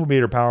 that's what made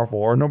her powerful,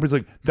 or nobody's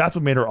like, that's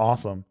what made her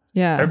awesome.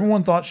 Yeah,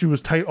 everyone thought she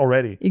was tight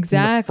already.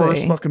 Exactly. In the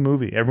first fucking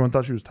movie, everyone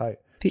thought she was tight.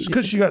 Just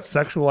because she got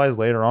sexualized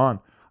later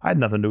on. I had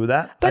nothing to do with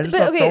that. But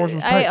okay,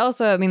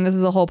 I mean, this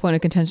is a whole point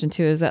of contention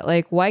too, is that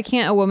like, why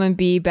can't a woman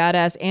be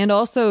badass and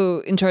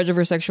also in charge of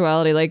her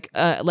sexuality,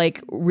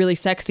 like really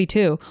sexy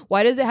too?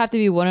 Why does it have to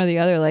be one or the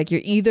other? Like, you're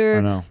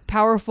either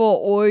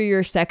powerful or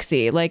you're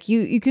sexy. Like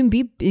you can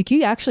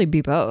actually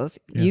be both.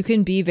 Yeah. You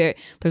can be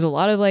there's a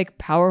lot of like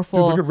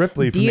powerful look at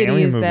Ripley from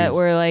deities the that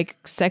were like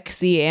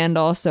sexy and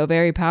also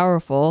very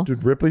powerful.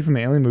 Dude, Ripley from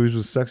the Alien movies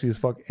was sexy as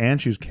fuck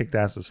and she was kicked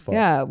ass as fuck.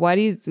 Yeah,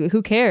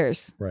 who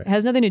cares? Right. It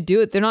has nothing to do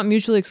with, they're not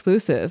mutually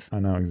exclusive. I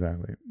know,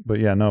 exactly. But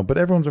yeah, no, but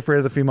everyone's afraid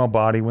of the female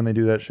body when they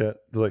do that shit.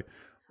 They're like,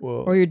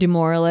 whoa. Or you're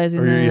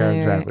demoralizing them. Yeah,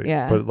 exactly.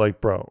 Yeah. But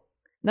like, bro.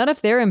 Not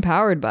if they're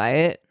empowered by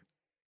it.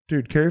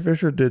 Dude, Carrie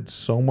Fisher did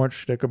so much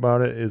shtick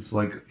about it. It's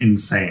like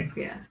insane.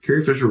 Yeah.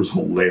 Carrie Fisher was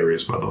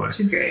hilarious, by the way.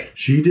 She's great.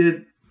 She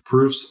did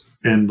proofs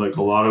and like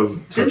a lot of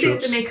touch-ups. Didn't they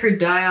have to make her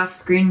die off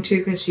screen too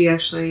because she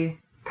actually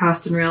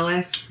passed in real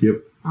life?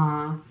 Yep.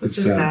 It's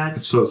so sad.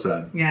 It's so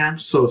sad. Yeah.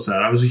 So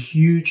sad. I was a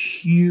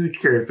huge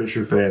Carrie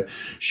Fisher fan.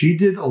 She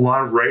did a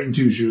lot of writing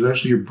too. She was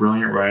actually a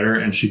brilliant writer,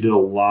 and she did a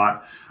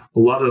lot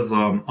of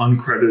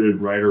uncredited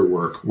writer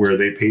work where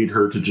they paid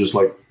her to just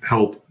like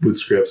help with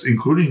scripts,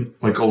 including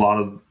like a lot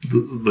of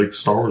like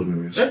Star Wars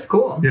movies. That's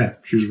cool. Yeah,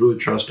 she was really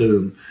trusted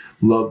and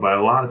loved by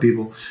a lot of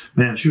people.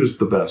 Man, she was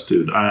the best,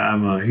 dude.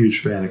 I'm a huge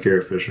fan of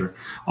Carrie Fisher.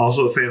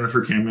 Also a fan of her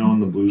cameo in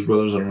the Blues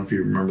Brothers. I don't know if you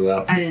remember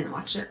that. I didn't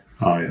watch it.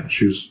 Oh yeah,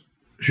 she was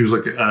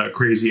like a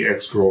crazy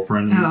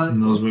ex-girlfriend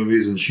in those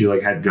movies, and she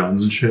like had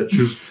guns and shit.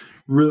 She was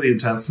really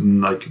intense and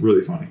like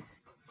really funny.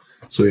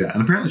 So yeah,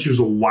 and apparently she was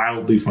a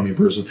wildly funny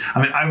person.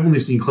 I mean, I've only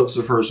seen clips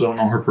of her, so I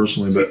don't know her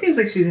personally, but she seems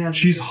like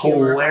she's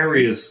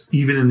hilarious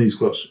even in these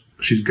clips.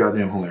 She's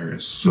goddamn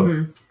hilarious.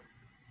 So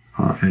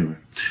anyway,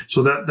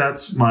 so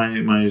that's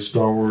my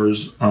Star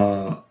Wars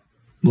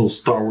little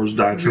Star Wars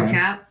diatribe.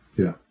 Recap.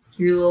 Yeah.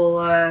 Your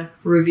little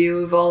review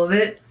of all of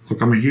it.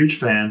 Look, I'm a huge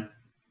fan.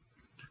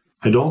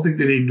 I don't think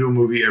they need to do a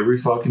movie every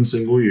fucking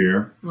single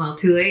year. Well,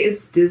 too late.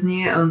 It's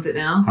Disney. It owns it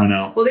now. I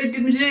know. Well, they've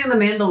been doing The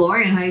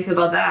Mandalorian. How do you feel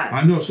about that?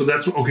 I know. So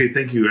that's okay.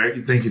 Thank you.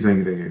 Thank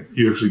you.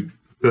 You actually,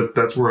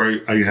 that's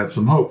where I have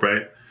some hope,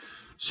 right?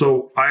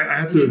 So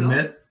I have to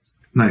admit,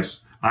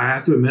 nice. I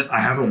have to admit, I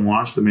haven't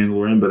watched The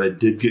Mandalorian, but I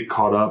did get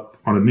caught up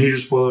on a major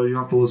spoiler. You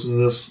don't have to listen to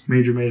this.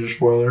 Major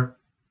spoiler.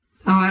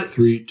 Oh, what?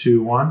 3,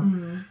 2, 1.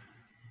 Mm-hmm.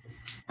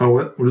 Oh,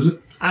 what? What is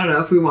it? I don't know.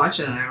 If we watch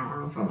it, I don't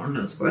know if I want to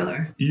know the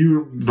spoiler.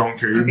 You don't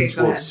care. You can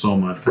spoil so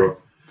much, bro.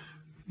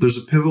 There's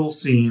a pivotal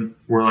scene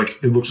where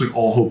like it looks like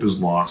all hope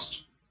is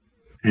lost.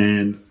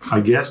 And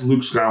I guess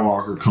Luke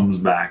Skywalker comes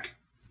back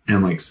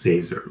and like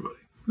saves everybody.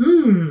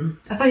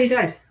 I thought he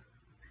died.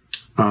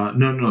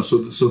 No. So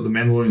the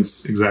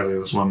Mandalorian's exactly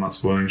that's why I'm not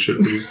spoiling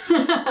shit for you.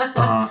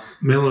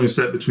 Mandalorian is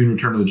set between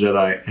Return of the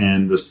Jedi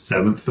and the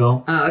 7th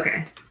film. Oh,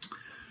 okay.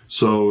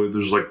 So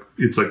there's like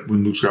it's like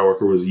when Luke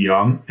Skywalker was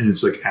young, and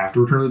it's like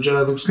after Return of the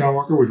Jedi Luke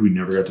Skywalker, which we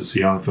never got to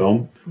see on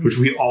film, which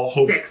we all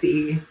hope.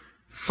 Sexy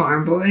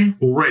farm boy.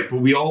 Well, right, but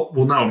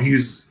no,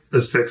 he's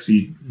a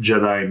sexy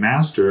Jedi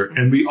master,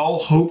 and we all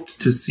hoped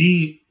to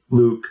see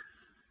Luke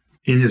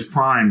in his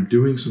prime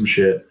doing some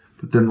shit.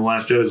 But then the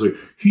Last Jedi is like,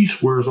 he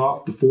swears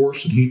off the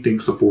Force, and he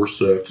thinks the Force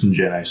sucks and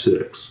Jedi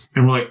sucks.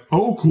 And we're like,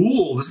 oh,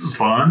 cool, this is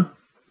fun.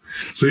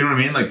 So you know what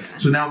I mean? Like,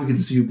 so now we get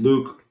to see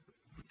Luke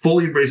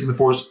fully embracing the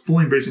Force,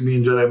 fully embracing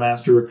being Jedi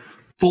Master,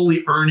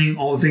 fully earning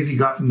all the things he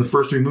got from the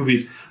first 3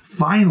 movies.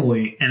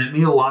 Finally, and it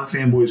made a lot of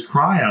fanboys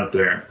cry out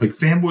there. Like,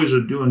 fanboys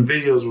are doing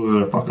videos where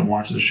they're fucking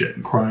watching this shit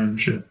and crying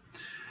and shit.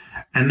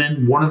 And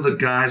then one of the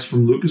guys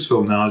from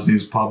Lucasfilm now, his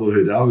name's Pablo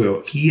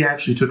Hidalgo, he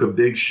actually took a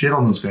big shit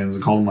on those fans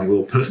and called them like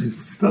little pussies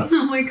and stuff.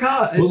 Oh my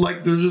god. But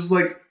like, they're just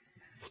like,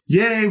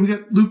 yay, we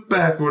got Luke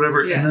back or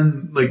whatever. Yeah. And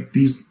then like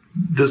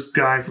this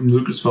guy from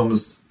Lucasfilm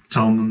is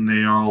telling them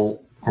they are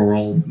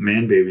all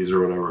man babies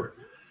or whatever.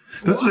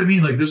 That's what I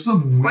mean. Like, there's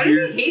some weird. Why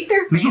do they hate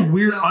their fans? There's a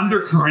weird so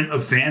undercurrent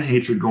of fan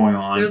hatred going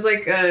on. There's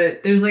like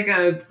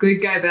a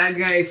good guy, bad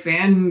guy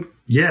fan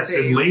Yes,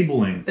 and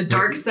labeling. The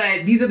dark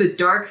side. These are the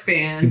dark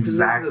fans.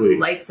 Exactly. And these are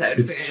the light side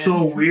It's fans.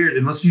 so weird.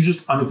 Unless you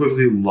just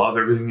unequivocally love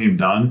everything they've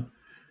done,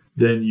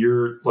 then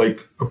you're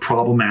like a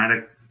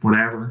problematic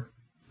whatever.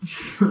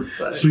 So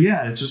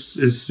yeah, it's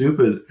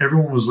stupid.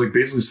 Everyone was like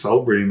basically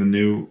celebrating the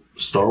new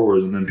Star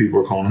Wars, and then people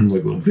are calling them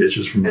like little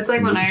bitches from. It's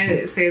like when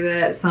I say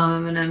that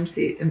some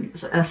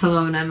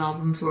Eminem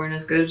albums weren't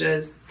as good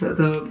as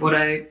the what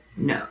I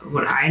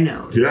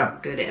know is a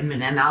good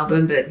Eminem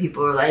album, but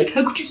people are like,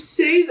 how could you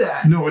say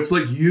that? No, it's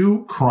like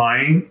you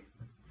crying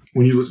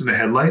when you listen to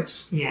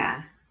Headlights.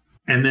 Yeah.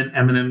 And then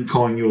Eminem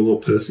calling you a little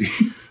pussy.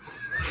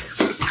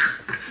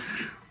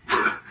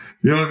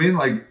 You know what I mean?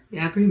 Like,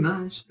 yeah, pretty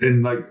much.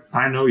 And like,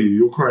 I know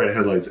you'll cry at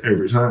Headlights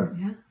every time.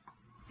 Yeah.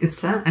 It's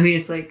sad. I mean,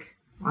 it's like,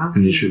 wow.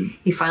 And you should.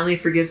 He finally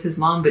forgives his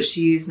mom, but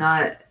she's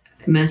not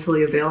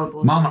mentally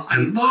available. Mama, I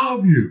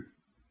love you.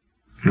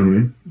 You know what I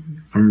mean? Mm-hmm.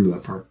 I remember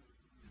that part.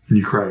 And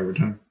you cry every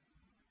time.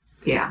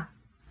 Yeah.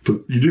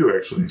 But you do,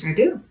 actually. I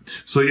do.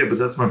 So yeah, but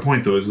that's my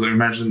point though, is like,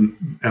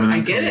 imagine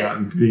Eminem coming out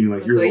and being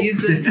like, you're I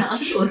use the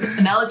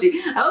analogy.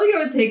 I don't think I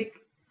would take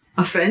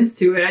offense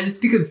to it. I'd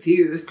just be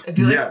confused. I'd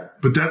be like, yeah,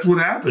 but that's what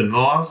happened. A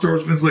lot of Star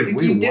Wars fans are like,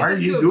 wait, why are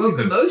you doing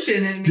this?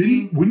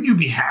 Wouldn't you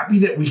be happy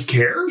that we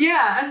care?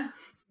 Yeah.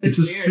 It's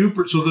a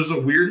weird. So there's a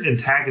weird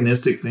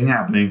antagonistic thing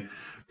happening,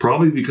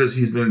 probably because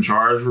he's been in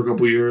charge for a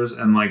couple of years,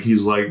 and like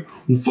he's like,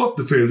 well, fuck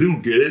the fans, they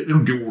don't get it. They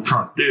don't get what we're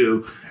trying to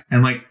do.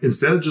 And like,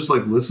 instead of just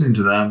like listening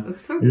to them,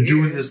 that's so you're weird.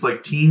 doing this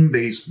like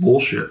team-based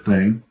bullshit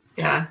thing.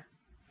 Yeah.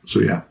 So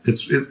yeah,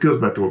 it goes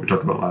back to what we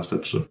talked about last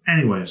episode.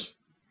 Anyways.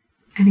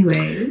 Thank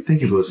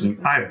you for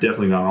listening. I've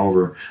definitely gone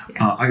over.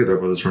 Yeah. I could talk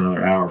about this for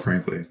another hour,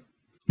 frankly.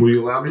 Will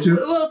you allow me to?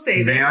 We'll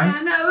save it.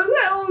 I?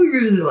 No, we'll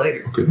revisit it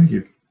later. Okay, thank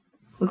you.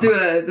 We'll do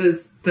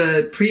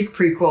the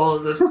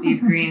prequels of Steve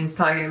Green's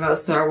talking about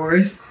Star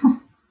Wars.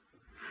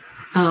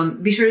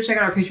 Be sure to check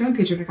out our Patreon,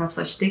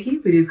 patreon.com/sticky.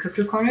 We do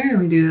Crypto Corner, and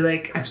we do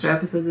like extra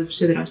episodes of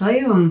shit they don't tell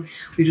you.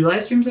 We do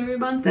live streams every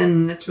month,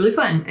 and it's really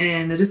fun.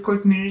 And the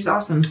Discord community is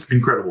awesome.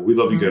 Incredible. We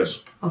love you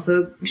guys.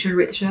 Also, be sure to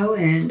rate the show,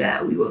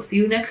 and we will see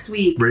you next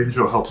week. Rating the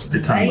show helps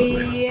a ton.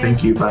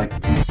 Thank you. Bye.